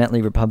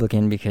predominantly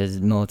Republican because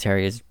the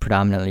military is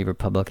predominantly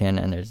Republican,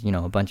 and there's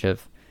a bunch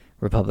of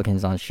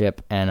Republicans on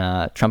ship, and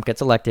Trump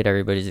gets elected.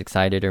 Everybody's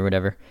excited or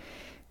whatever,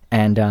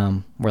 and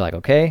we're like,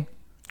 okay,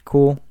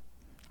 cool,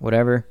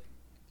 whatever.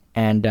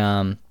 And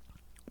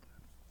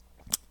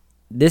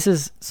this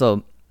is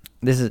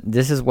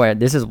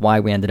why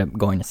we ended up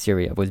going to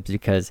Syria, was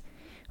because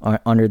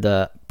under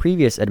the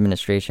previous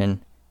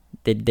administration,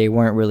 they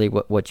weren't really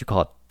what you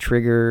call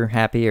trigger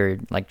happy or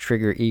like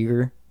trigger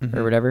eager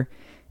or whatever.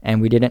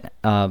 And we didn't,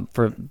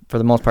 for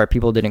the most part,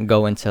 people didn't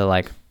go into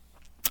like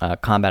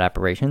combat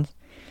operations.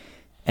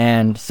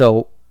 And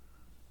so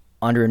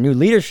under a new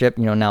leadership,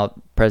 now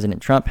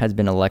President Trump has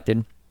been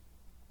elected.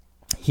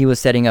 He was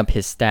setting up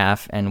his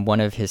staff, and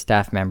one of his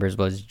staff members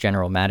was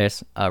General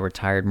Mattis, a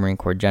retired Marine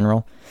Corps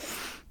general.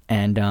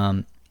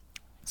 And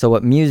so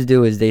what Muse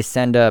do is they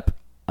send up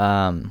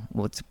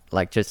what's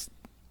like just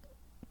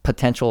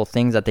potential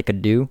things that they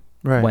could do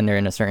when they're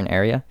in a certain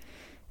area.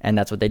 And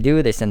that's what they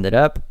do. They send it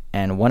up.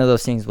 And one of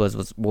those things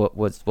was what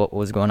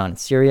was going on in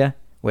Syria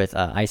with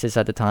ISIS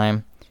at the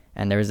time.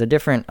 And there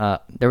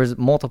was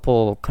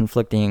multiple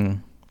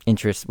conflicting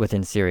interests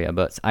within Syria,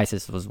 but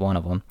ISIS was one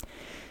of them.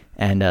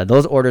 And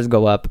those orders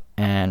go up,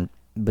 and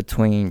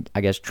between,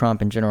 I guess,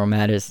 Trump and General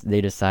Mattis, they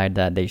decide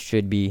that they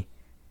should be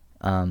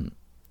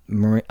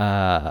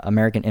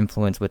American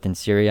influence within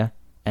Syria,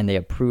 and they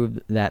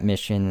approved that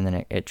mission, and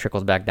then it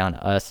trickles back down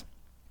to us.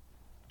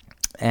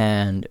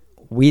 And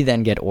we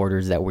then get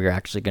orders that we're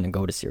actually going to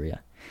go to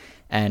Syria.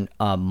 And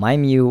my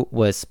MU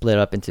was split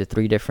up into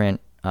 3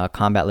 different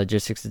combat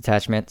logistics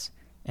detachments,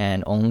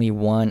 and only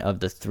one of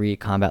the 3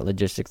 combat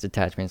logistics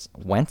detachments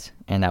went,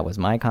 and that was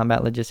my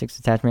combat logistics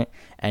detachment.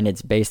 And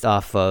it's based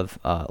off of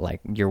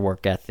like your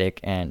work ethic,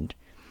 and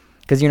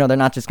because they're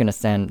not just going to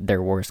send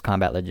their worst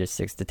combat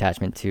logistics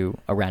detachment to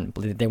a random,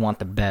 they want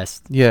the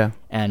best. Yeah.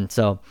 And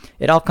so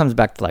it all comes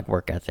back to like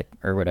work ethic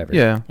or whatever.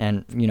 Yeah.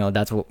 And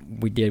that's what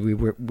we did.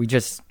 We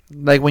just,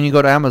 like when you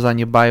go to Amazon,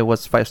 you buy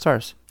what's 5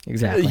 stars.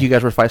 Exactly. You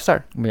guys were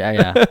 5-star.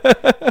 Yeah.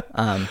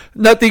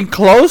 Nothing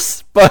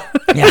close, but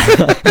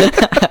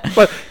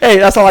but hey,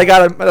 that's all I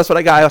got. That's what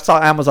I got. I saw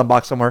an Amazon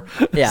box somewhere.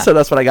 Yeah. So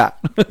that's what I got.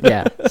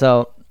 Yeah.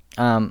 So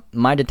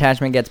my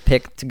detachment gets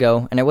picked to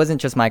go, and it wasn't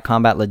just my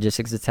combat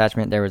logistics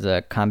detachment. There was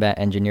a combat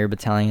engineer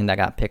battalion that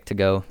got picked to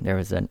go. There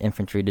was an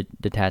infantry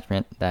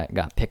detachment that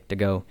got picked to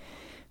go,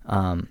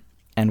 and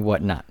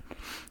whatnot.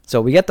 So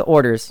we get the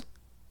orders.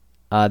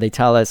 They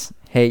tell us,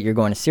 hey, you're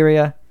going to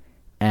Syria,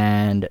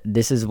 and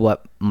this is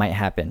what might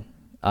happen.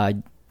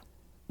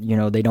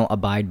 They don't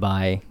abide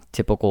by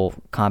typical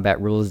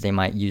combat rules. They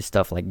might use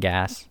stuff like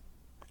gas.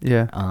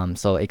 Yeah.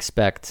 So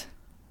expect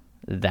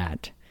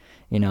that,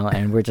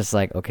 and we're just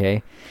like,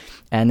 okay.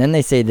 And then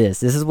they say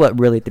this is what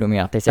really threw me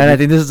off. They said, and I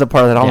think this is the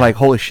part that I'm like,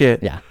 holy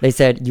shit. Yeah. They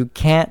said, you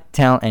can't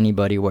tell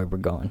anybody where we're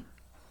going.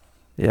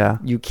 Yeah.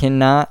 You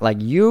cannot,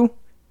 like you,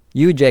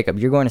 Jacob,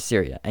 you're going to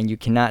Syria, and you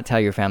cannot tell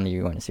your family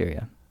you're going to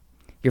Syria.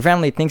 Your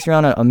family thinks you're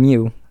on a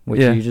MU, which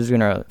you're just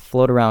going to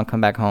float around,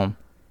 come back home.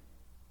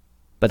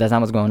 But that's not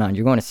what's going on.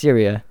 You're going to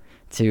Syria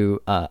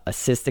to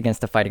assist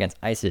against the fight against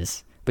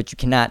ISIS, but you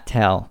cannot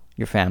tell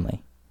your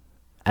family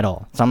at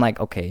all. So I'm like,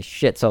 okay,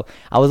 shit. So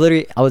I was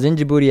in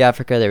Djibouti,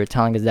 Africa. They were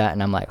telling us that,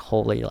 and I'm like,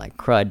 holy, like,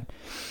 crud.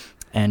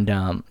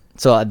 And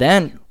so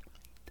then,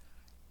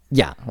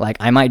 like,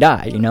 I might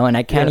die, and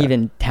I can't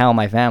even tell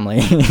my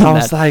family. I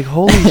was like,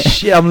 holy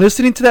shit. I'm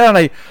listening to that,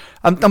 and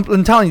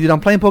I'm telling you, dude, I'm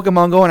playing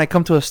Pokemon Go, and I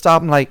come to a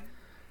stop, and like,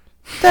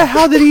 the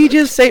hell did he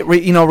just say?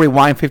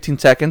 Rewind 15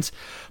 seconds.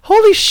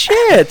 Holy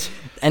shit.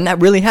 And that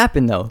really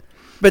happened, though.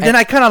 But then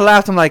I kind of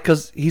laughed. I'm like,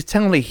 because he's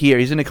technically here.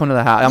 He's going to come to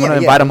the house. I'm going to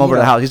invite him over to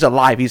the house. He's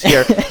alive. He's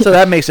here. So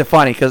that makes it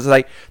funny. Because,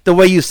 like, the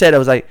way you said it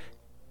was like,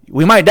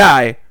 we might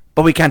die,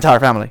 but we can't tell our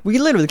family. We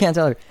literally can't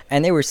tell her.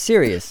 And they were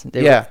serious.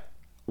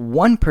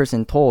 One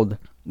person told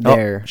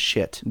their,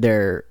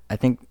 I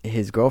think,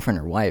 his girlfriend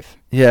or wife.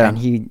 Yeah.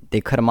 And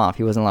they cut him off.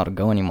 He wasn't allowed to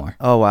go anymore.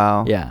 Oh,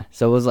 wow. Yeah.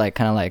 So it was like,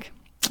 kind of like.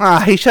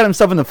 He shot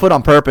himself in the foot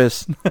on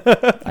purpose.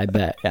 I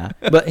bet, yeah.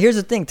 But here's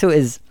the thing, too,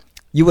 is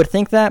you would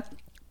think that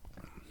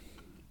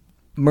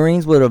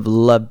Marines would have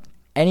loved,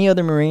 any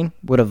other Marine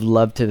would have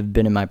loved to have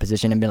been in my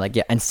position and been like,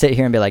 and sit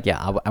here and be like,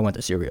 I went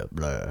to Syria.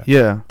 Blah.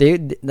 Yeah.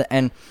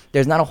 And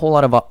there's not a whole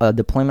lot of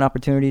deployment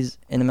opportunities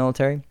in the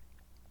military.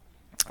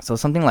 So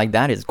something like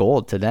that is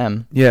gold to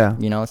them.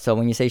 Yeah. So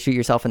when you say shoot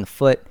yourself in the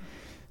foot,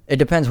 it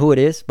depends who it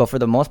is, but for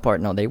the most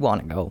part, no, they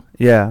want to go.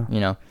 Yeah.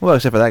 Well,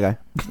 except for that guy.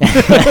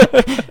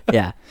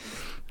 Yeah.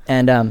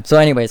 And so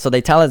anyway, so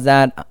they tell us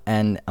that,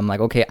 and I'm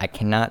like, okay, I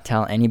cannot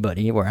tell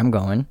anybody where I'm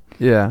going.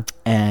 Yeah.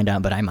 And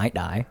but I might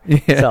die.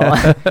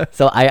 Yeah.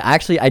 So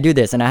I do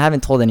this, and I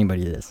haven't told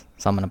anybody this,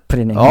 so I'm gonna put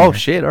it in. Oh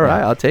shit! All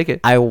right, I'll take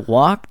it. I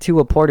walk to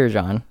a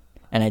porta-john,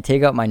 and I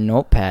take out my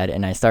notepad,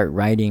 and I start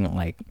writing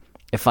like,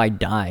 if I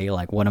die,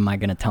 like, what am I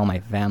gonna tell my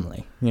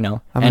family?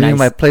 I'm giving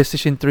my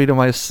PlayStation 3 to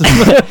my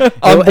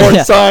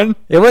unborn son.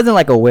 It wasn't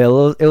like a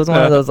will. It was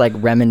one of those like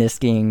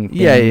reminiscing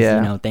things.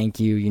 Yeah. Thank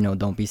you.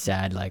 Don't be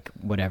sad. Like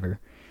whatever.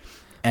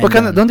 And, but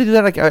don't they do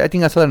that? Like I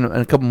think I saw that in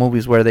a couple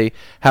movies where they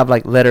have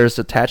like letters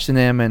attached to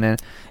them, and then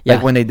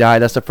like when they die,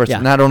 that's the first.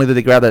 Yeah. Not only do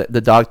they grab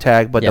the dog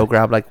tag, but they'll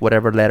grab like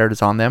whatever letter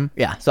is on them.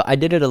 Yeah. So I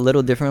did it a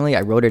little differently.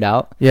 I wrote it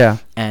out. Yeah.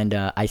 And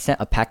I sent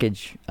a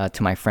package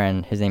to my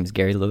friend. His name is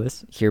Gary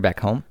Lewis here back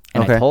home,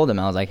 and I told him,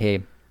 I was like,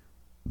 hey,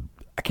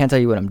 I can't tell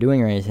you what I'm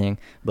doing or anything,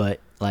 but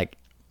like,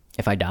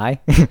 if I die,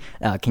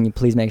 can you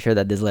please make sure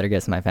that this letter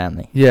gets to my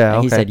family? Yeah.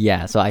 And he said,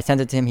 yeah. So I sent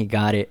it to him. He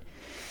got it.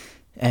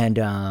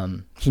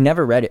 And he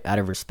never read it out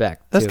of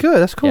respect. That's good.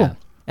 That's cool. Yeah.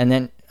 And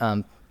then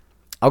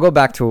I'll go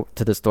back to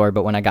the story,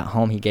 but when I got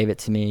home, he gave it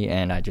to me,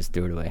 and I just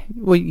threw it away.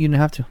 Well, you didn't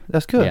have to.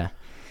 That's good. Yeah.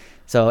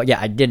 So, yeah,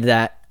 I did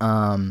that.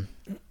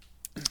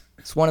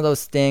 It's one of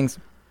those things.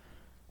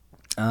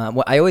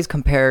 I always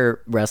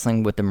compare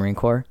wrestling with the Marine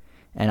Corps,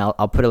 and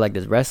I'll put it like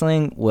this.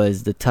 Wrestling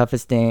was the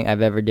toughest thing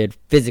I've ever did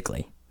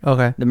physically.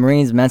 Okay. The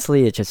Marines,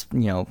 mentally, it's just,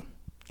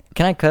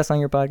 can I cuss on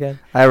your podcast?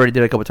 I already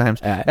did it a couple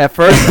times. Right. At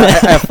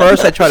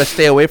first, I try to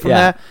stay away from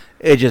that.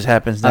 It just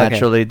happens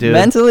naturally, dude.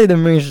 Mentally, the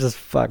Marines just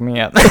fuck me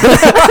up. That's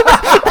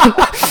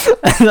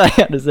all I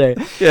have to say.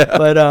 Yeah.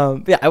 But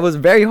it was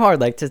very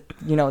hard. Like to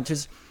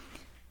just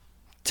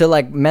to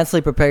like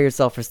mentally prepare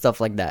yourself for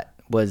stuff like that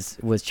was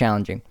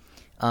challenging.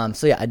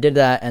 So yeah, I did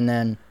that, and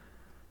then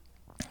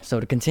so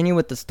to continue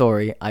with the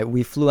story,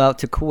 we flew out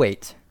to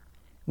Kuwait,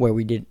 where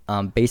we did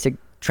basic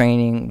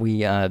training. We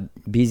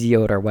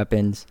BZO'd our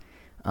weapons.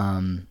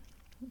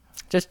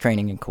 Just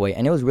training in Kuwait,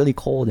 and it was really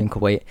cold in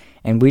Kuwait,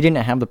 and we didn't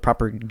have the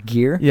proper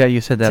gear. Yeah,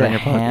 you said that to on your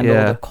podcast. handle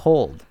Yeah. the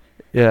cold.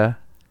 Yeah.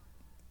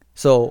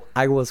 So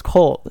I was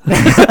cold.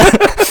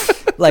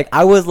 Like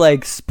I was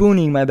like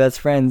spooning my best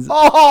friends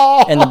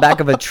in the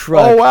back of a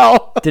truck. Oh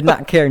wow. Did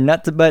not care,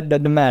 nut to butt,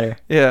 doesn't matter.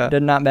 Yeah.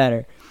 Did not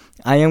matter.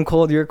 I am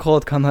cold, you're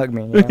cold, come hug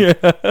me. You know?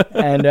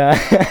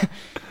 Yeah.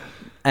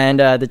 And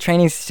the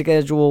training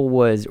schedule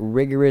was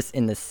rigorous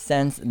in the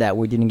sense that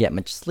we didn't get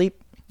much sleep.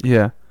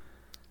 Yeah.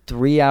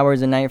 3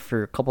 hours a night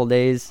for a couple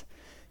days.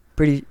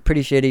 Pretty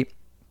shitty.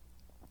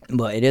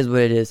 But it is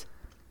what it is.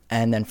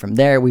 And then from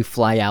there, we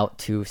fly out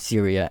to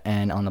Syria.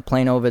 And on the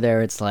plane over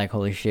there, it's like,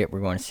 holy shit,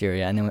 we're going to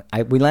Syria. And then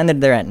we landed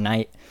there at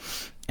night.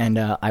 And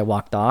I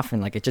walked off.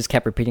 And like it just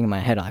kept repeating in my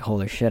head, like,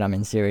 holy shit, I'm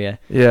in Syria.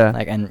 Yeah.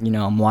 Like, and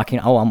I'm walking.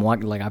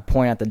 Like I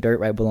point at the dirt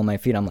right below my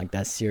feet. I'm like,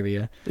 that's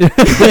Syria.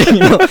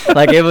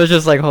 Like it was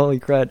just like, holy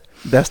crud.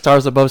 That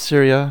stars above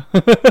Syria.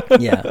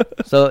 Yeah.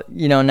 So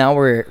now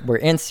we're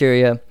in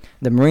Syria.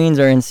 The Marines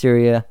are in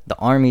Syria. The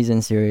Army's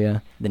in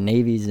Syria. The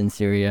Navy's in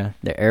Syria.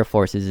 The Air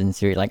Force is in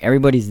Syria. Like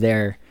everybody's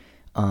there,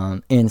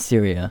 in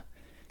Syria,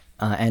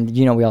 and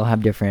we all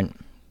have different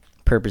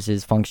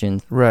purposes,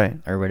 functions, Right.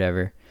 or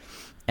whatever.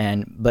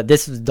 But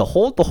this is the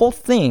whole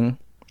thing.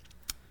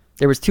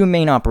 There was two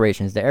main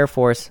operations: the Air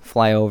Force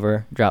fly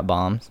over, drop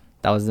bombs.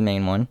 That was the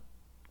main one,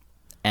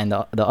 and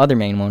the other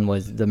main one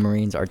was the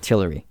Marines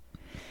artillery.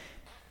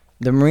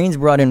 The Marines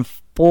brought in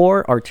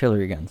 4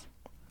 artillery guns,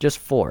 just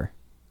 4.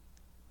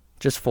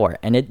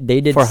 And they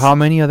did For how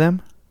many of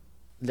them?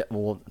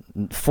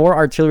 4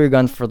 artillery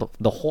guns for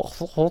the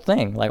whole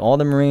thing. Like all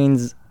the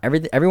Marines,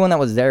 everyone that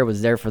was there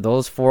for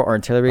those 4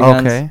 artillery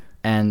guns. Okay.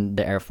 And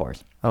the Air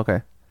Force.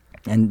 Okay.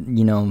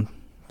 And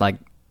like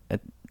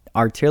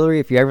artillery,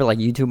 if you ever like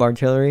YouTube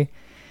artillery,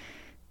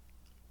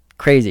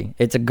 crazy.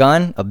 It's a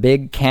gun, a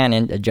big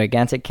cannon, a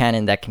gigantic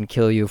cannon that can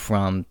kill you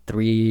from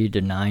 3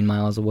 to 9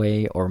 miles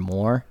away or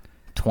more.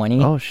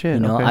 20. Oh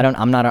shit. Okay.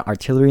 I'm not an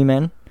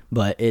artilleryman.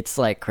 But it's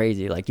like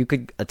crazy. Like you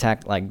could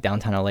attack like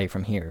downtown LA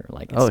from here.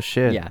 Like Oh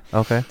shit. Yeah.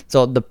 Okay.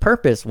 So the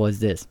purpose was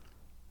this.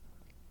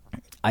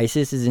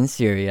 ISIS is in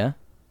Syria.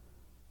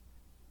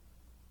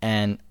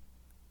 And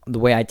the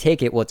way I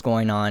take it, what's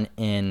going on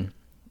in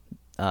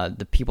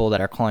the people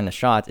that are calling the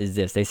shots is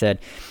this. They said,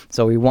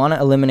 so we want to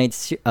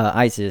eliminate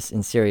ISIS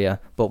in Syria,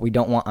 but we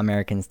don't want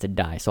Americans to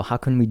die. So how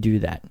can we do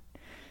that?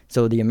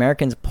 So the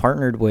Americans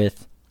partnered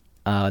with,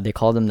 they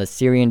called them the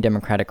Syrian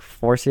Democratic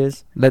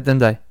Forces. Let them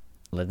die.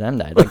 Let them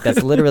die. Like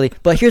that's literally.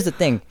 But here's the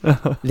thing,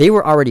 they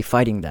were already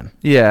fighting them.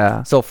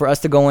 Yeah. So for us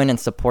to go in and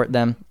support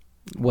them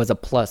was a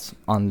plus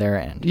on their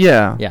end.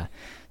 Yeah. Yeah.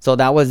 So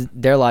that was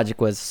their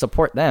logic, was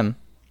support them,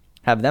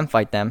 have them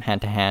fight them hand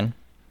to hand,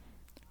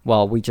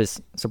 while we just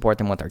support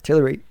them with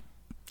artillery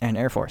and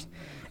Air Force,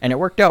 and it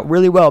worked out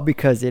really well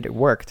because it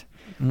worked.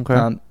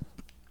 Okay.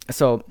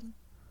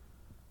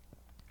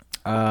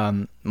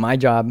 My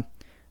job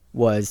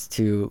was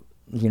to,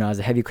 as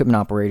a heavy equipment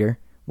operator,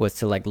 was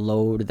to like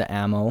load the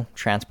ammo,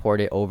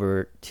 transport it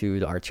over to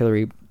the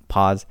artillery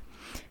pods,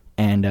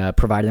 and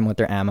provide them with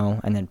their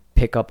ammo, and then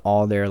pick up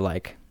all their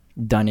like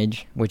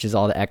dunnage, which is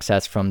all the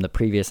excess from the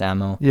previous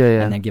ammo.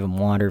 Yeah. And then give them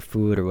water,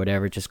 food, or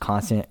whatever, just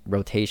constant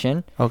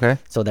rotation, Okay.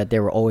 so that they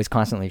were always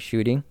constantly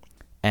shooting,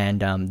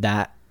 and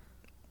that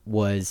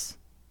was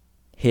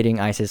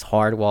hitting ISIS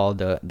hard while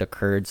the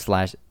Kurds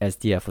 /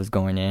 SDF was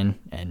going in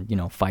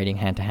and fighting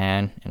hand to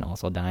hand and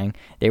also dying.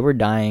 They were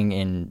dying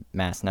in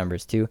mass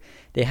numbers too.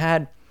 They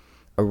had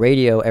a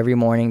radio every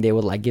morning. They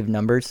would like give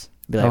numbers,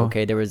 be like,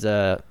 okay, there was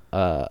a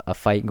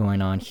fight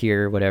going on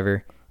here,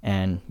 whatever,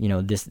 and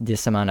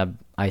this amount of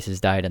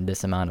ISIS died and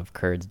this amount of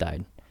Kurds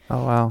died.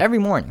 Oh wow. Every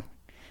morning.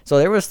 So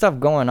there was stuff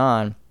going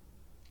on.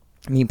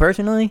 Me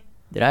personally,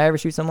 did I ever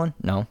shoot someone?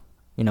 No.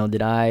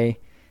 Did I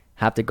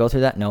have to go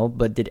through that? No.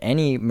 But did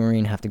any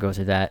Marine have to go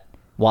through that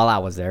while I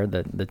was there,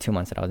 the 2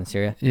 months that I was in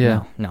Syria?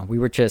 Yeah. No. We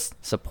were just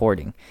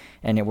supporting.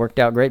 And it worked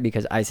out great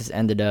because ISIS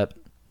ended up,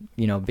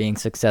 being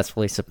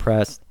successfully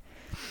suppressed.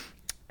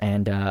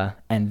 And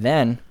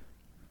then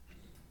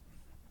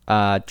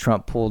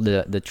Trump pulled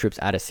the troops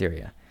out of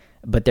Syria.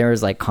 But there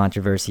was like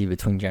controversy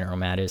between General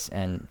Mattis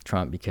and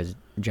Trump because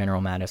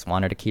General Mattis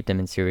wanted to keep them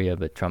in Syria,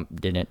 but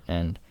Trump didn't.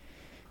 And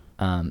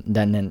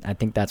then I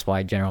think that's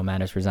why General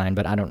Mattis resigned,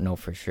 but I don't know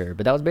for sure.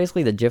 But that was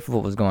basically the gist of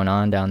what was going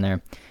on down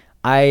there.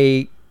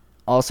 I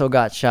also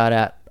got shot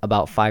at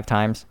about 5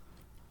 times,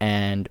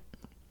 and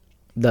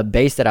the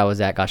base that I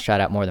was at got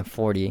shot at more than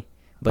 40.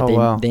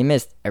 But they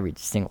missed every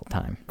single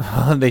time.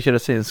 They should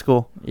have stayed in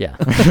school. Yeah,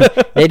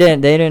 they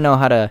didn't know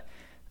how to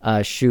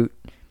shoot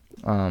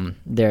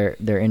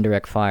their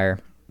indirect fire.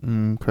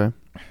 Okay.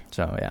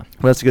 So yeah,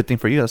 Well, that's a good thing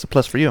for you. That's a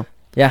plus for you.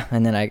 yeah.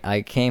 And then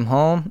I came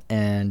home,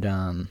 and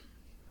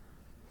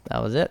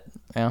that was it.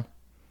 Yeah.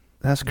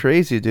 That's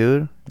crazy,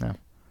 dude. Yeah.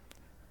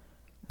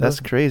 That's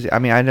crazy. I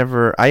mean,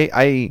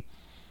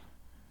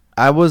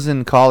 I was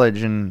in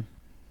college and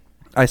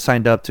I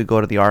signed up to go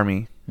to the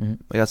Army. I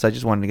guess I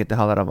just wanted to get the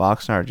hell out of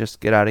Oxnard, just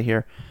get out of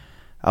here.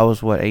 I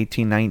was,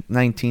 19,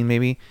 19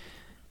 maybe.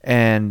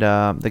 And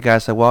the guy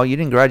said, well, you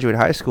didn't graduate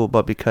high school,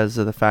 but because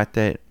of the fact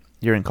that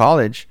you're in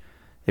college,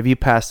 if you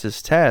pass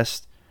this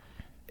test,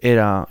 it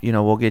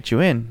we'll get you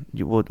in.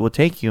 We'll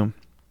take you.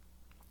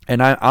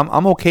 And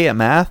I'm okay at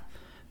math,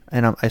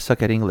 and I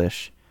suck at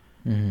English.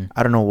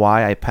 I don't know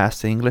why I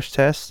passed the English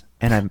test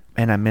and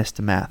I missed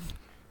the math.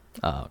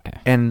 Oh, okay.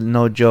 And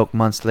no joke,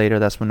 months later,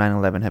 that's when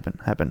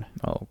 9/11 happened.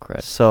 Oh,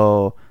 crap.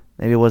 So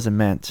maybe it wasn't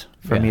meant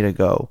for me to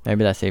go.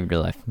 Maybe that saved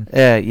your life.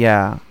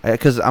 Yeah,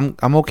 because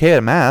I'm okay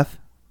at math.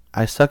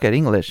 I suck at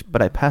English,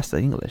 but I passed the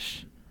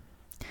English.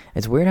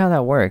 It's weird how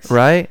that works.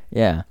 Right?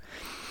 Yeah.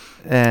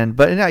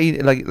 But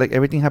like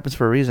everything happens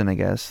for a reason, I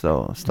guess.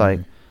 So it's like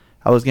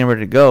I was getting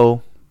ready to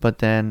go, but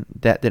then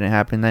that didn't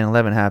happen.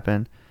 9/11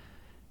 happened,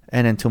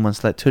 and then 2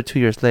 months later, 2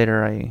 years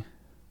later, I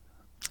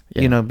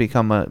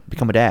become a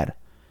dad.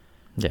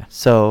 Yeah.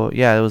 So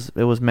yeah,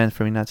 it was meant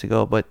for me not to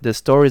go. But the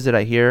stories that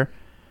I hear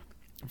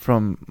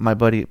from my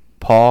buddy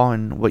Paul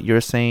and what you're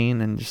saying,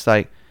 and just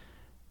like,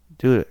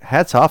 dude,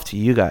 hats off to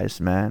you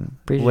guys, man.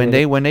 When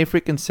they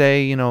freaking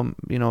say,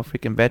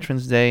 freaking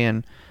Veterans Day,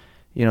 and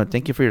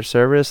thank you for your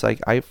service.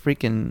 Like, I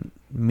freaking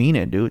mean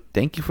it, dude.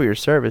 Thank you for your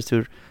service,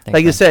 dude. Thanks,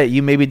 like you man. said,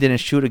 you maybe didn't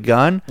shoot a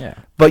gun, Yeah.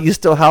 but you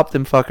still helped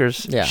them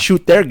fuckers Yeah.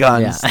 shoot their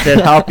guns Yeah.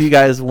 that help you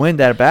guys win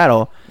that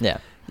battle. Yeah.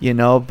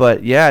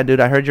 But yeah, dude,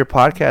 I heard your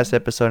podcast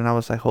episode and I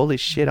was like, holy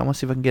shit, I want to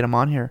see if I can get him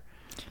on here.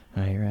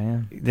 Oh, here I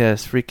am.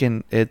 Yes,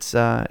 freaking,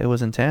 it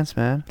was intense,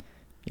 man.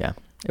 Yeah.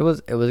 It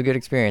was a good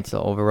experience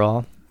though,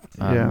 overall.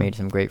 Yeah. Made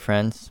some great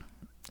friends,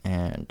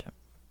 and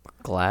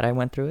glad I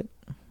went through it.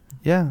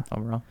 Yeah.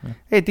 Overall. Yeah.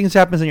 Hey, things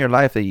happens in your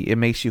life that it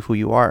makes you who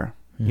you are.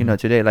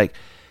 Today, like,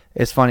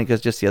 it's funny because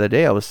just the other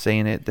day I was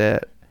saying it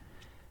that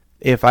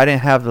if I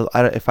didn't have the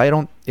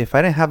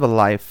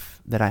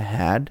life that I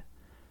had,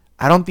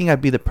 I don't think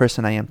I'd be the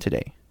person I am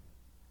today.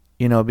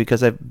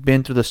 Because I've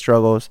been through the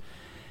struggles,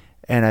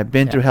 and I've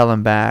been through hell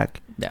and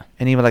back. Yeah.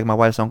 And even like my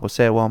wife's uncle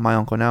said, well, my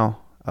uncle now,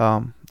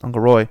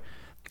 Uncle Roy,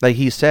 like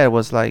he said,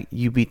 was like,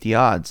 you beat the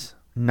odds.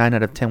 9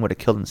 out of 10 would have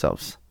killed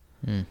themselves.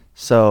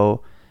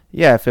 So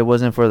yeah, if it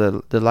wasn't for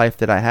the life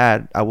that I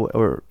had, I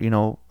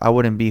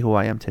wouldn't be who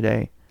I am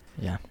today.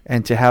 Yeah.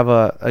 And to have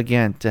a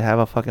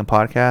fucking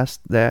podcast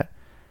that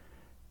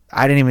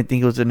I didn't even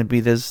think it was going to be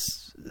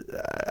this,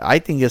 I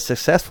think it's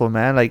successful,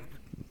 man. Like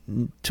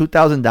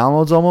 2,000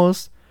 downloads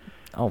almost.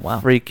 Oh,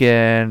 wow.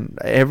 Freaking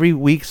every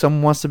week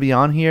someone wants to be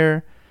on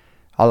here.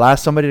 I'll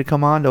ask somebody to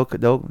come on.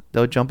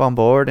 They'll jump on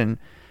board. And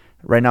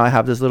right now I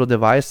have this little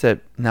device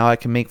that now I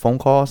can make phone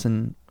calls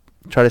and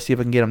try to see if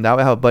I can get him that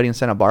way. I have a buddy in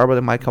Santa Barbara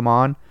that might come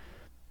on.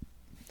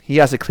 He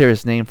has to clear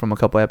his name from a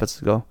couple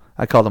episodes ago.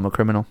 I called him a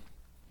criminal.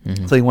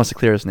 So he wants to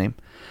clear his name.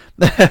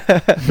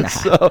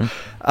 So,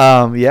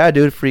 yeah,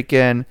 dude,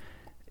 freaking,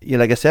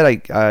 like I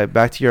said, I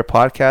back to your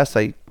podcast.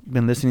 I've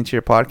been listening to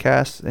your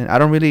podcast, and I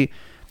don't really,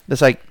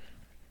 it's like,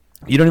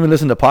 you don't even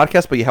listen to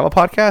podcasts, but you have a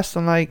podcast?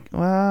 I'm like,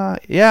 well,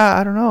 yeah,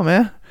 I don't know,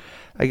 man.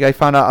 I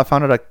found out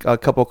a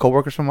couple of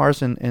coworkers from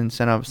ours in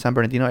San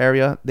Bernardino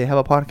area, they have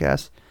a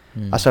podcast.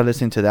 I started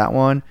listening to that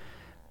one.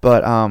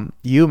 But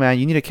you, man,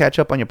 you need to catch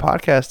up on your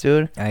podcast,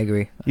 dude. I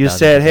agree. You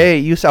said,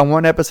 hey, on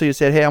one episode, you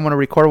said, hey, I'm going to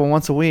record one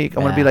once a week.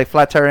 I'm going to be like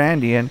Flat Tire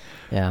Andy. And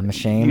yeah, I'm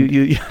ashamed.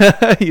 You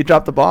you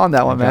dropped the ball on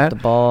that one, man. I dropped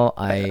the ball.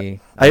 I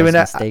was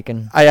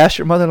mistaken. I asked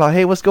your mother-in-law,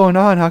 hey, what's going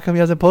on? How come he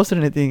hasn't posted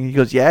anything? He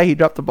goes, yeah, he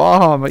dropped the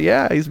ball. I'm like,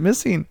 yeah, he's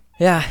missing.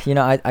 Yeah,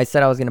 I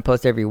said I was going to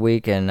post every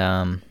week, and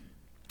I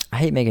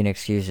hate making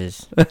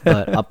excuses.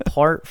 But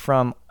apart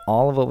from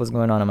all of what was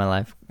going on in my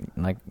life,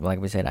 like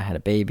we said, I had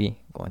a baby,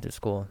 going through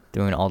school,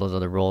 doing all those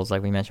other roles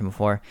like we mentioned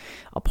before.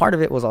 A part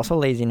of it was also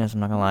laziness, I'm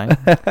not going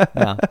to lie.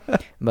 Yeah.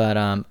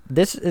 But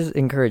this is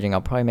encouraging.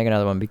 I'll probably make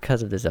another one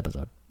because of this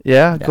episode.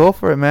 Yeah, go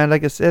for it, man.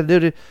 Like I said,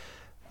 dude,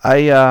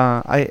 I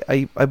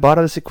bought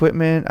all this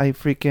equipment. I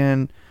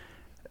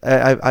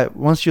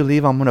once you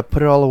leave, I'm going to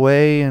put it all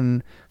away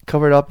and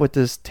cover it up with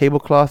this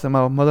tablecloth that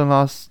my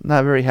mother-in-law's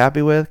not very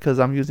happy with because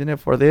I'm using it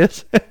for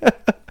this.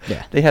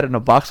 Yeah. They had it in a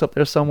box up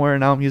there somewhere, and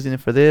now I'm using it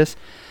for this.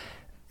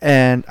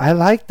 And I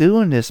like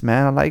doing this,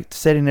 man. I like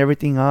setting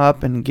everything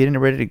up and getting it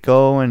ready to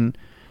go, and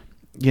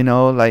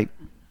like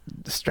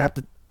strap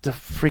the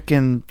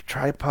freaking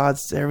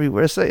tripods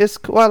everywhere. It's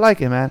cool. I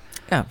like it, man.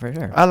 Yeah, for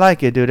sure. I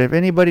like it, dude. If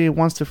anybody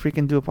wants to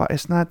freaking do a pod,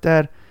 it's not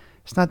that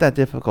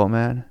difficult,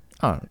 man.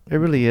 Oh, It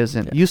really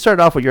isn't. Yeah. You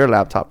started off with your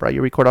laptop, right?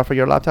 You record off of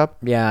your laptop.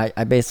 yeah.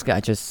 I basically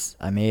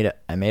I made a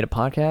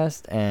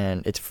podcast,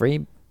 and it's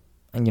free.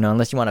 And,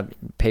 unless you want to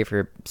pay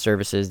for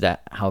services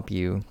that help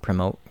you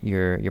promote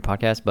your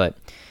podcast. But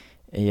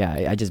yeah,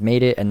 I just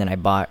made it, and then I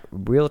bought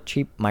real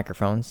cheap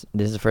microphones.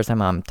 This is the first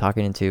time I'm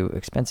talking into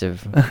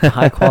expensive,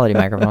 high quality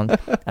microphones.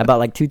 I bought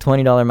like two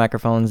 $20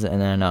 microphones,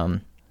 and then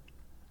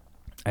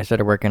I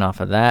started working off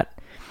of that.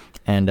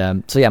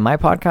 And so yeah, my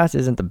podcast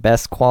isn't the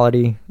best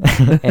quality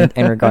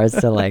in regards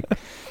to like,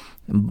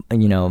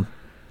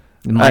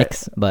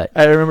 mics, but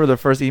I remember the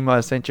first email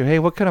I sent you. Hey,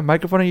 what kind of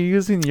microphone are you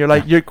using? You're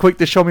like, you're quick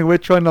to show me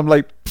which one. I'm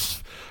like,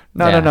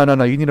 no.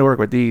 You need to work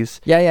with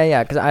these.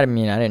 yeah. Because I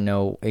didn't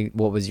know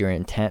what was your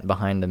intent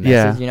behind the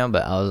message,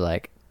 but I was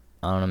like,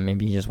 I don't know,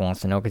 maybe he just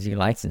wants to know because he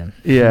likes them.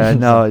 Yeah,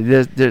 no,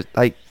 there's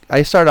like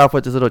I started off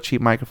with this little cheap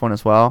microphone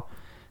as well.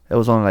 It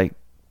was only like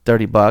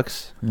 $30,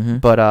 Mm-hmm.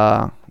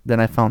 but then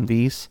I found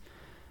these,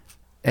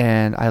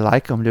 and I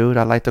like them, dude.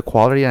 I like the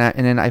quality,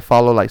 and then I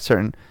follow like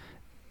certain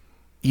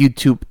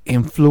YouTube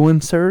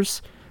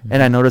influencers,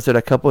 and I noticed that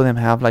a couple of them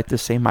have like the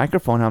same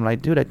microphone. I'm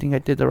like, dude, I think I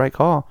did the right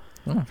call.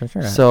 Oh, for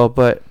sure. So,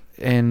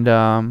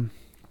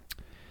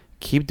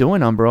 keep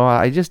doing them, bro.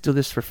 I just do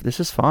this this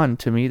is fun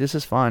to me. This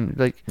is fun.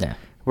 Like, Yeah.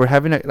 we're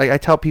having I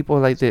tell people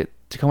like that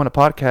to come on a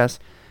podcast.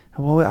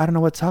 Well, I don't know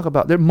what to talk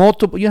about. There are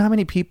multiple. You know how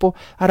many people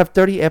out of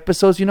 30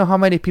 episodes? You know how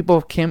many people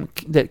came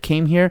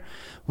here?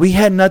 We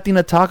had nothing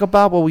to talk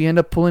about, but we end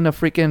up pulling a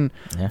freaking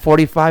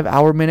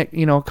 45 minute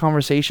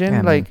conversation.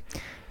 Yeah, like,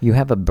 you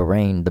have a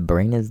brain. The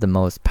brain is the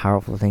most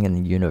powerful thing in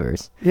the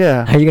universe.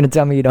 yeah. How are you gonna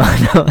tell me you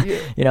don't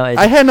know?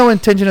 I had no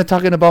intention of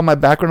talking about my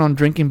background on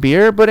drinking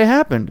beer, but it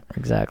happened.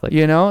 Exactly.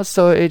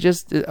 So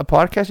a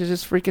podcast is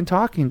just freaking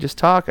talking. Just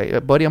talk.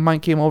 A buddy of mine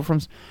came over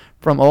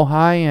from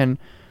Ojai, and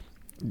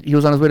he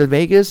was on his way to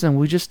Vegas, and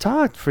we just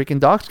talked.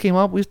 Freaking dogs came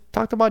up. We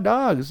talked about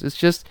dogs. It's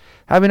just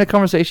having a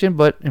conversation,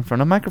 but in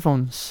front of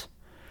microphones.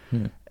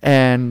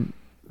 And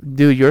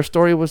dude, your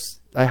story was,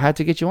 I had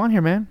to get you on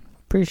here, man.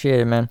 Appreciate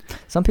it, man.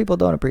 Some people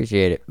don't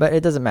appreciate it, but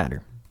it doesn't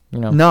matter.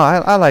 No,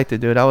 I liked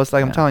it, dude. I was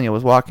like, I'm Yeah. telling you, I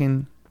was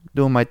walking,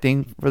 doing my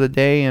thing for the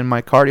day and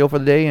my cardio for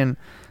the day, and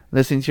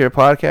listening to your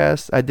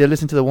podcast. I did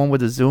listen to the one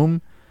with the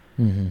Zoom.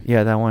 Mm-hmm.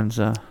 Yeah, that one's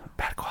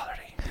bad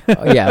quality.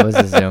 Oh, yeah, it was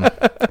a Zoom.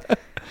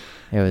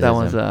 That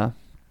one's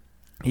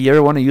you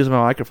ever want to use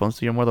my microphone,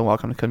 so you're more than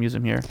welcome to come use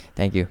them here.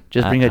 Thank you.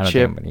 Just bring I a don't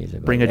chip. think I'm gonna use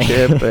it, Bring a but-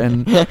 chip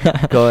and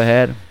go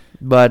ahead.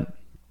 But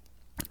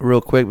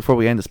real quick before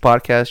we end this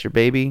podcast, your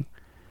baby.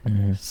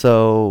 Mhm.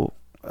 So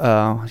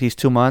he's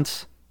 2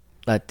 months.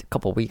 Like a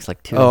couple weeks,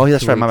 like two. Oh,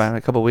 that's 2 right. My weeks. bad.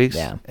 A couple weeks.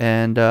 Yeah.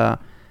 And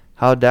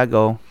how'd that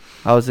go?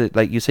 How was it?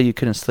 Like you said, you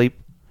couldn't sleep.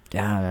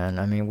 Yeah, man.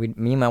 I mean,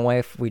 me and my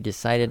wife, we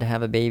decided to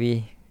have a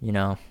baby.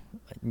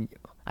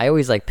 I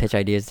always like pitch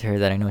ideas to her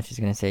that I know she's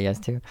gonna say yes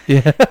to.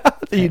 Yeah.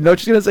 You know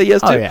she's gonna say yes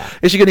to. Oh, yeah.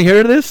 Is she gonna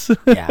hear this?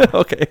 Yeah.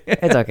 Okay.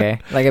 It's okay.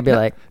 Like I'd be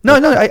like, No.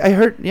 I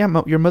heard. Yeah,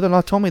 your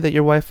mother-in-law told me that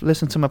your wife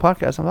listened to my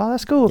podcast. I'm like, oh,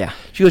 that's cool. Yeah.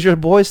 She goes, your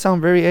boys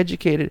sound very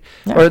educated,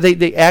 Yeah. or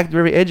they act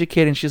very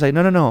educated. And she's like,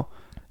 no.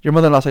 Your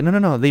mother-in-law's like,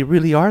 no. They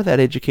really are that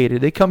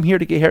educated. They come here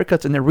to get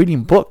haircuts and they're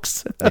reading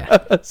books.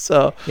 Yeah.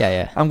 So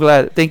yeah. I'm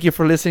glad. Thank you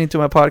for listening to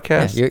my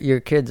podcast. Yeah, your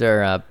kids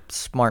are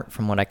smart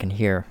from what I can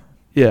hear.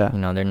 Yeah.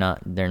 They're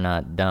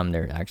not dumb.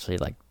 They're actually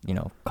like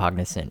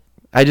cognizant.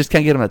 I just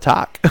can't get them to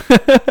talk.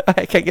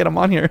 I can't get them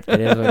on here. It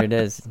is what it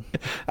is.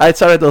 I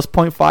started those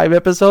 0.5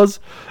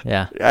 episodes.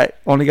 Yeah. I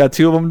only got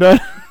 2 of them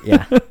done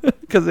Yeah.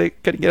 because they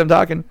couldn't get them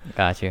talking.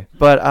 Got you.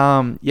 But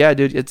yeah,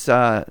 dude, it's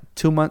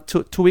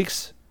 2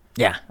 weeks.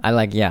 Yeah.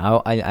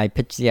 I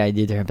pitched the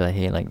idea to her, be like,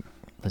 hey, like,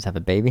 let's have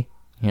a baby.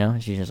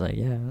 She's just like,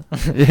 yeah.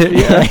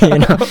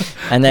 Yeah.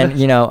 And then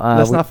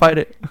Let's not fight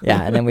it.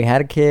 yeah, and then we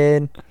had a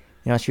kid.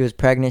 She was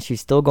pregnant.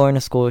 She's still going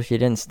to school. She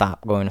didn't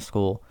stop going to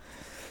school.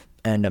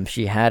 And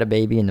she had a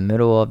baby in the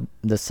middle of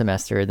the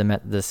semester.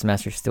 The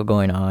semester's still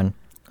going on.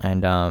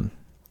 And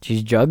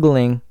she's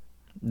juggling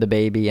the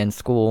baby and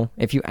school.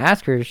 If you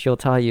ask her, she'll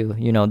tell you,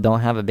 don't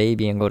have a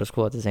baby and go to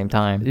school at the same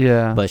time.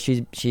 Yeah. But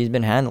she's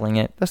been handling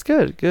it. That's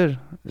good. Good.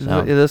 So-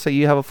 It looks like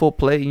you have a full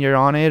plate and you're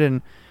on it,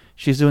 and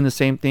she's doing the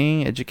same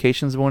thing.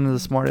 Education's one of the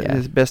smartest, Yeah.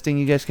 the best thing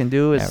you guys can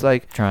do. It's Yeah,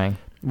 like trying.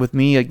 with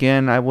me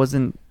again,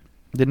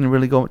 didn't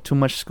really go too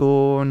much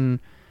school, and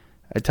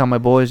I tell my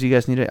boys, you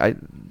guys need it.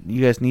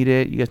 You guys need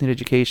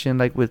education.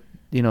 Like with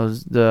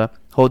the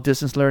whole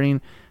distance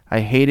learning, I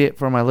hate it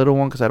for my little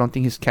one because I don't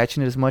think he's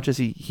catching it as much as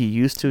he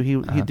used to. He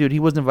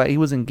wasn't invited. He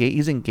was in gate.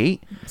 He's in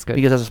gate That's good.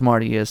 because that's how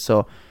smart he is.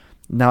 So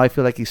now I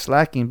feel like he's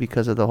slacking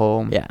because of the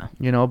whole. Yeah.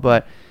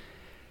 But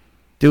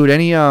dude,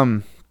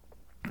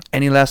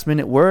 any last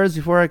minute words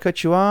before I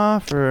cut you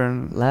off,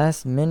 or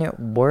Last minute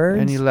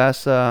words. any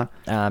last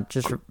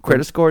Just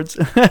credit scores?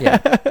 Yeah.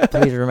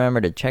 Please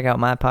remember to check out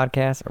my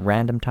podcast,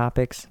 Random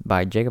Topics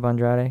by Jacob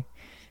Andrade.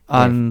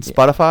 On Yeah.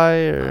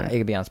 Spotify, or It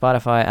could be on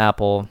Spotify,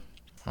 Apple,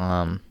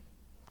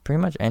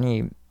 pretty much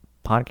any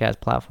podcast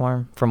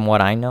platform, from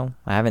what I know.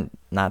 I haven't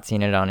not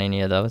seen it on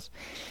any of those.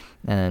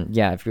 And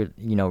yeah, if you're,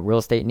 real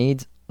estate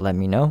needs, let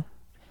me know.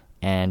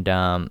 And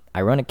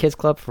I run a kids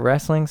club for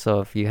wrestling, so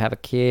if you have a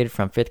kid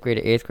from 5th grade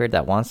to 8th grade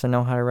that wants to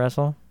know how to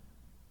wrestle,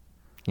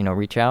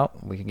 reach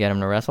out. We could get them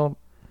to wrestle.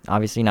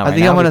 Obviously not. I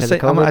think I'm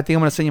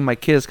gonna send you my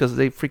kids because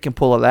they freaking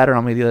pull a ladder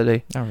on me the other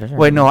day. Oh, sure.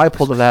 Wait, no, I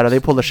pulled a ladder. They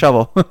pulled a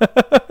shovel.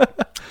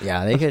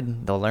 Yeah,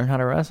 they'll learn how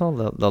to wrestle.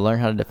 They'll learn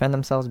how to defend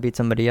themselves, beat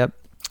somebody up.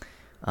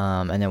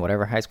 And then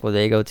whatever high school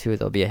they go to,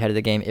 they'll be ahead of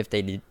the game if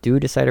they do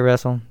decide to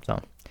wrestle. So,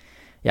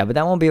 yeah, but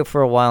that won't be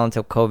for a while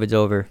until COVID's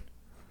over.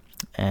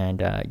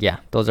 And, yeah,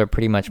 those are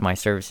pretty much my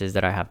services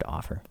that I have to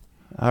offer.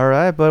 All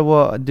right, but,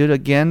 well, dude,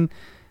 again,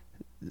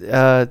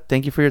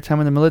 thank you for your time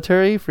in the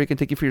military. Freaking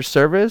thank you for your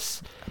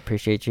service.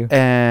 Appreciate you.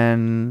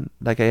 And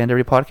like I end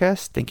every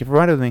podcast, thank you for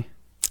riding with me.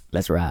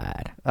 Let's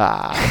ride.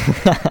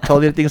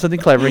 Told you to think of something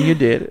clever, and you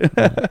did.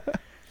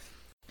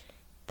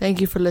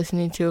 Thank you for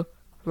listening to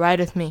Ride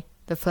With Me,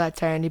 the Flat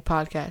Tire Indie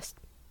Podcast.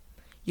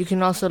 You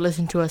can also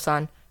listen to us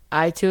on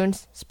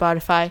iTunes,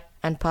 Spotify,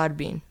 and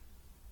Podbean.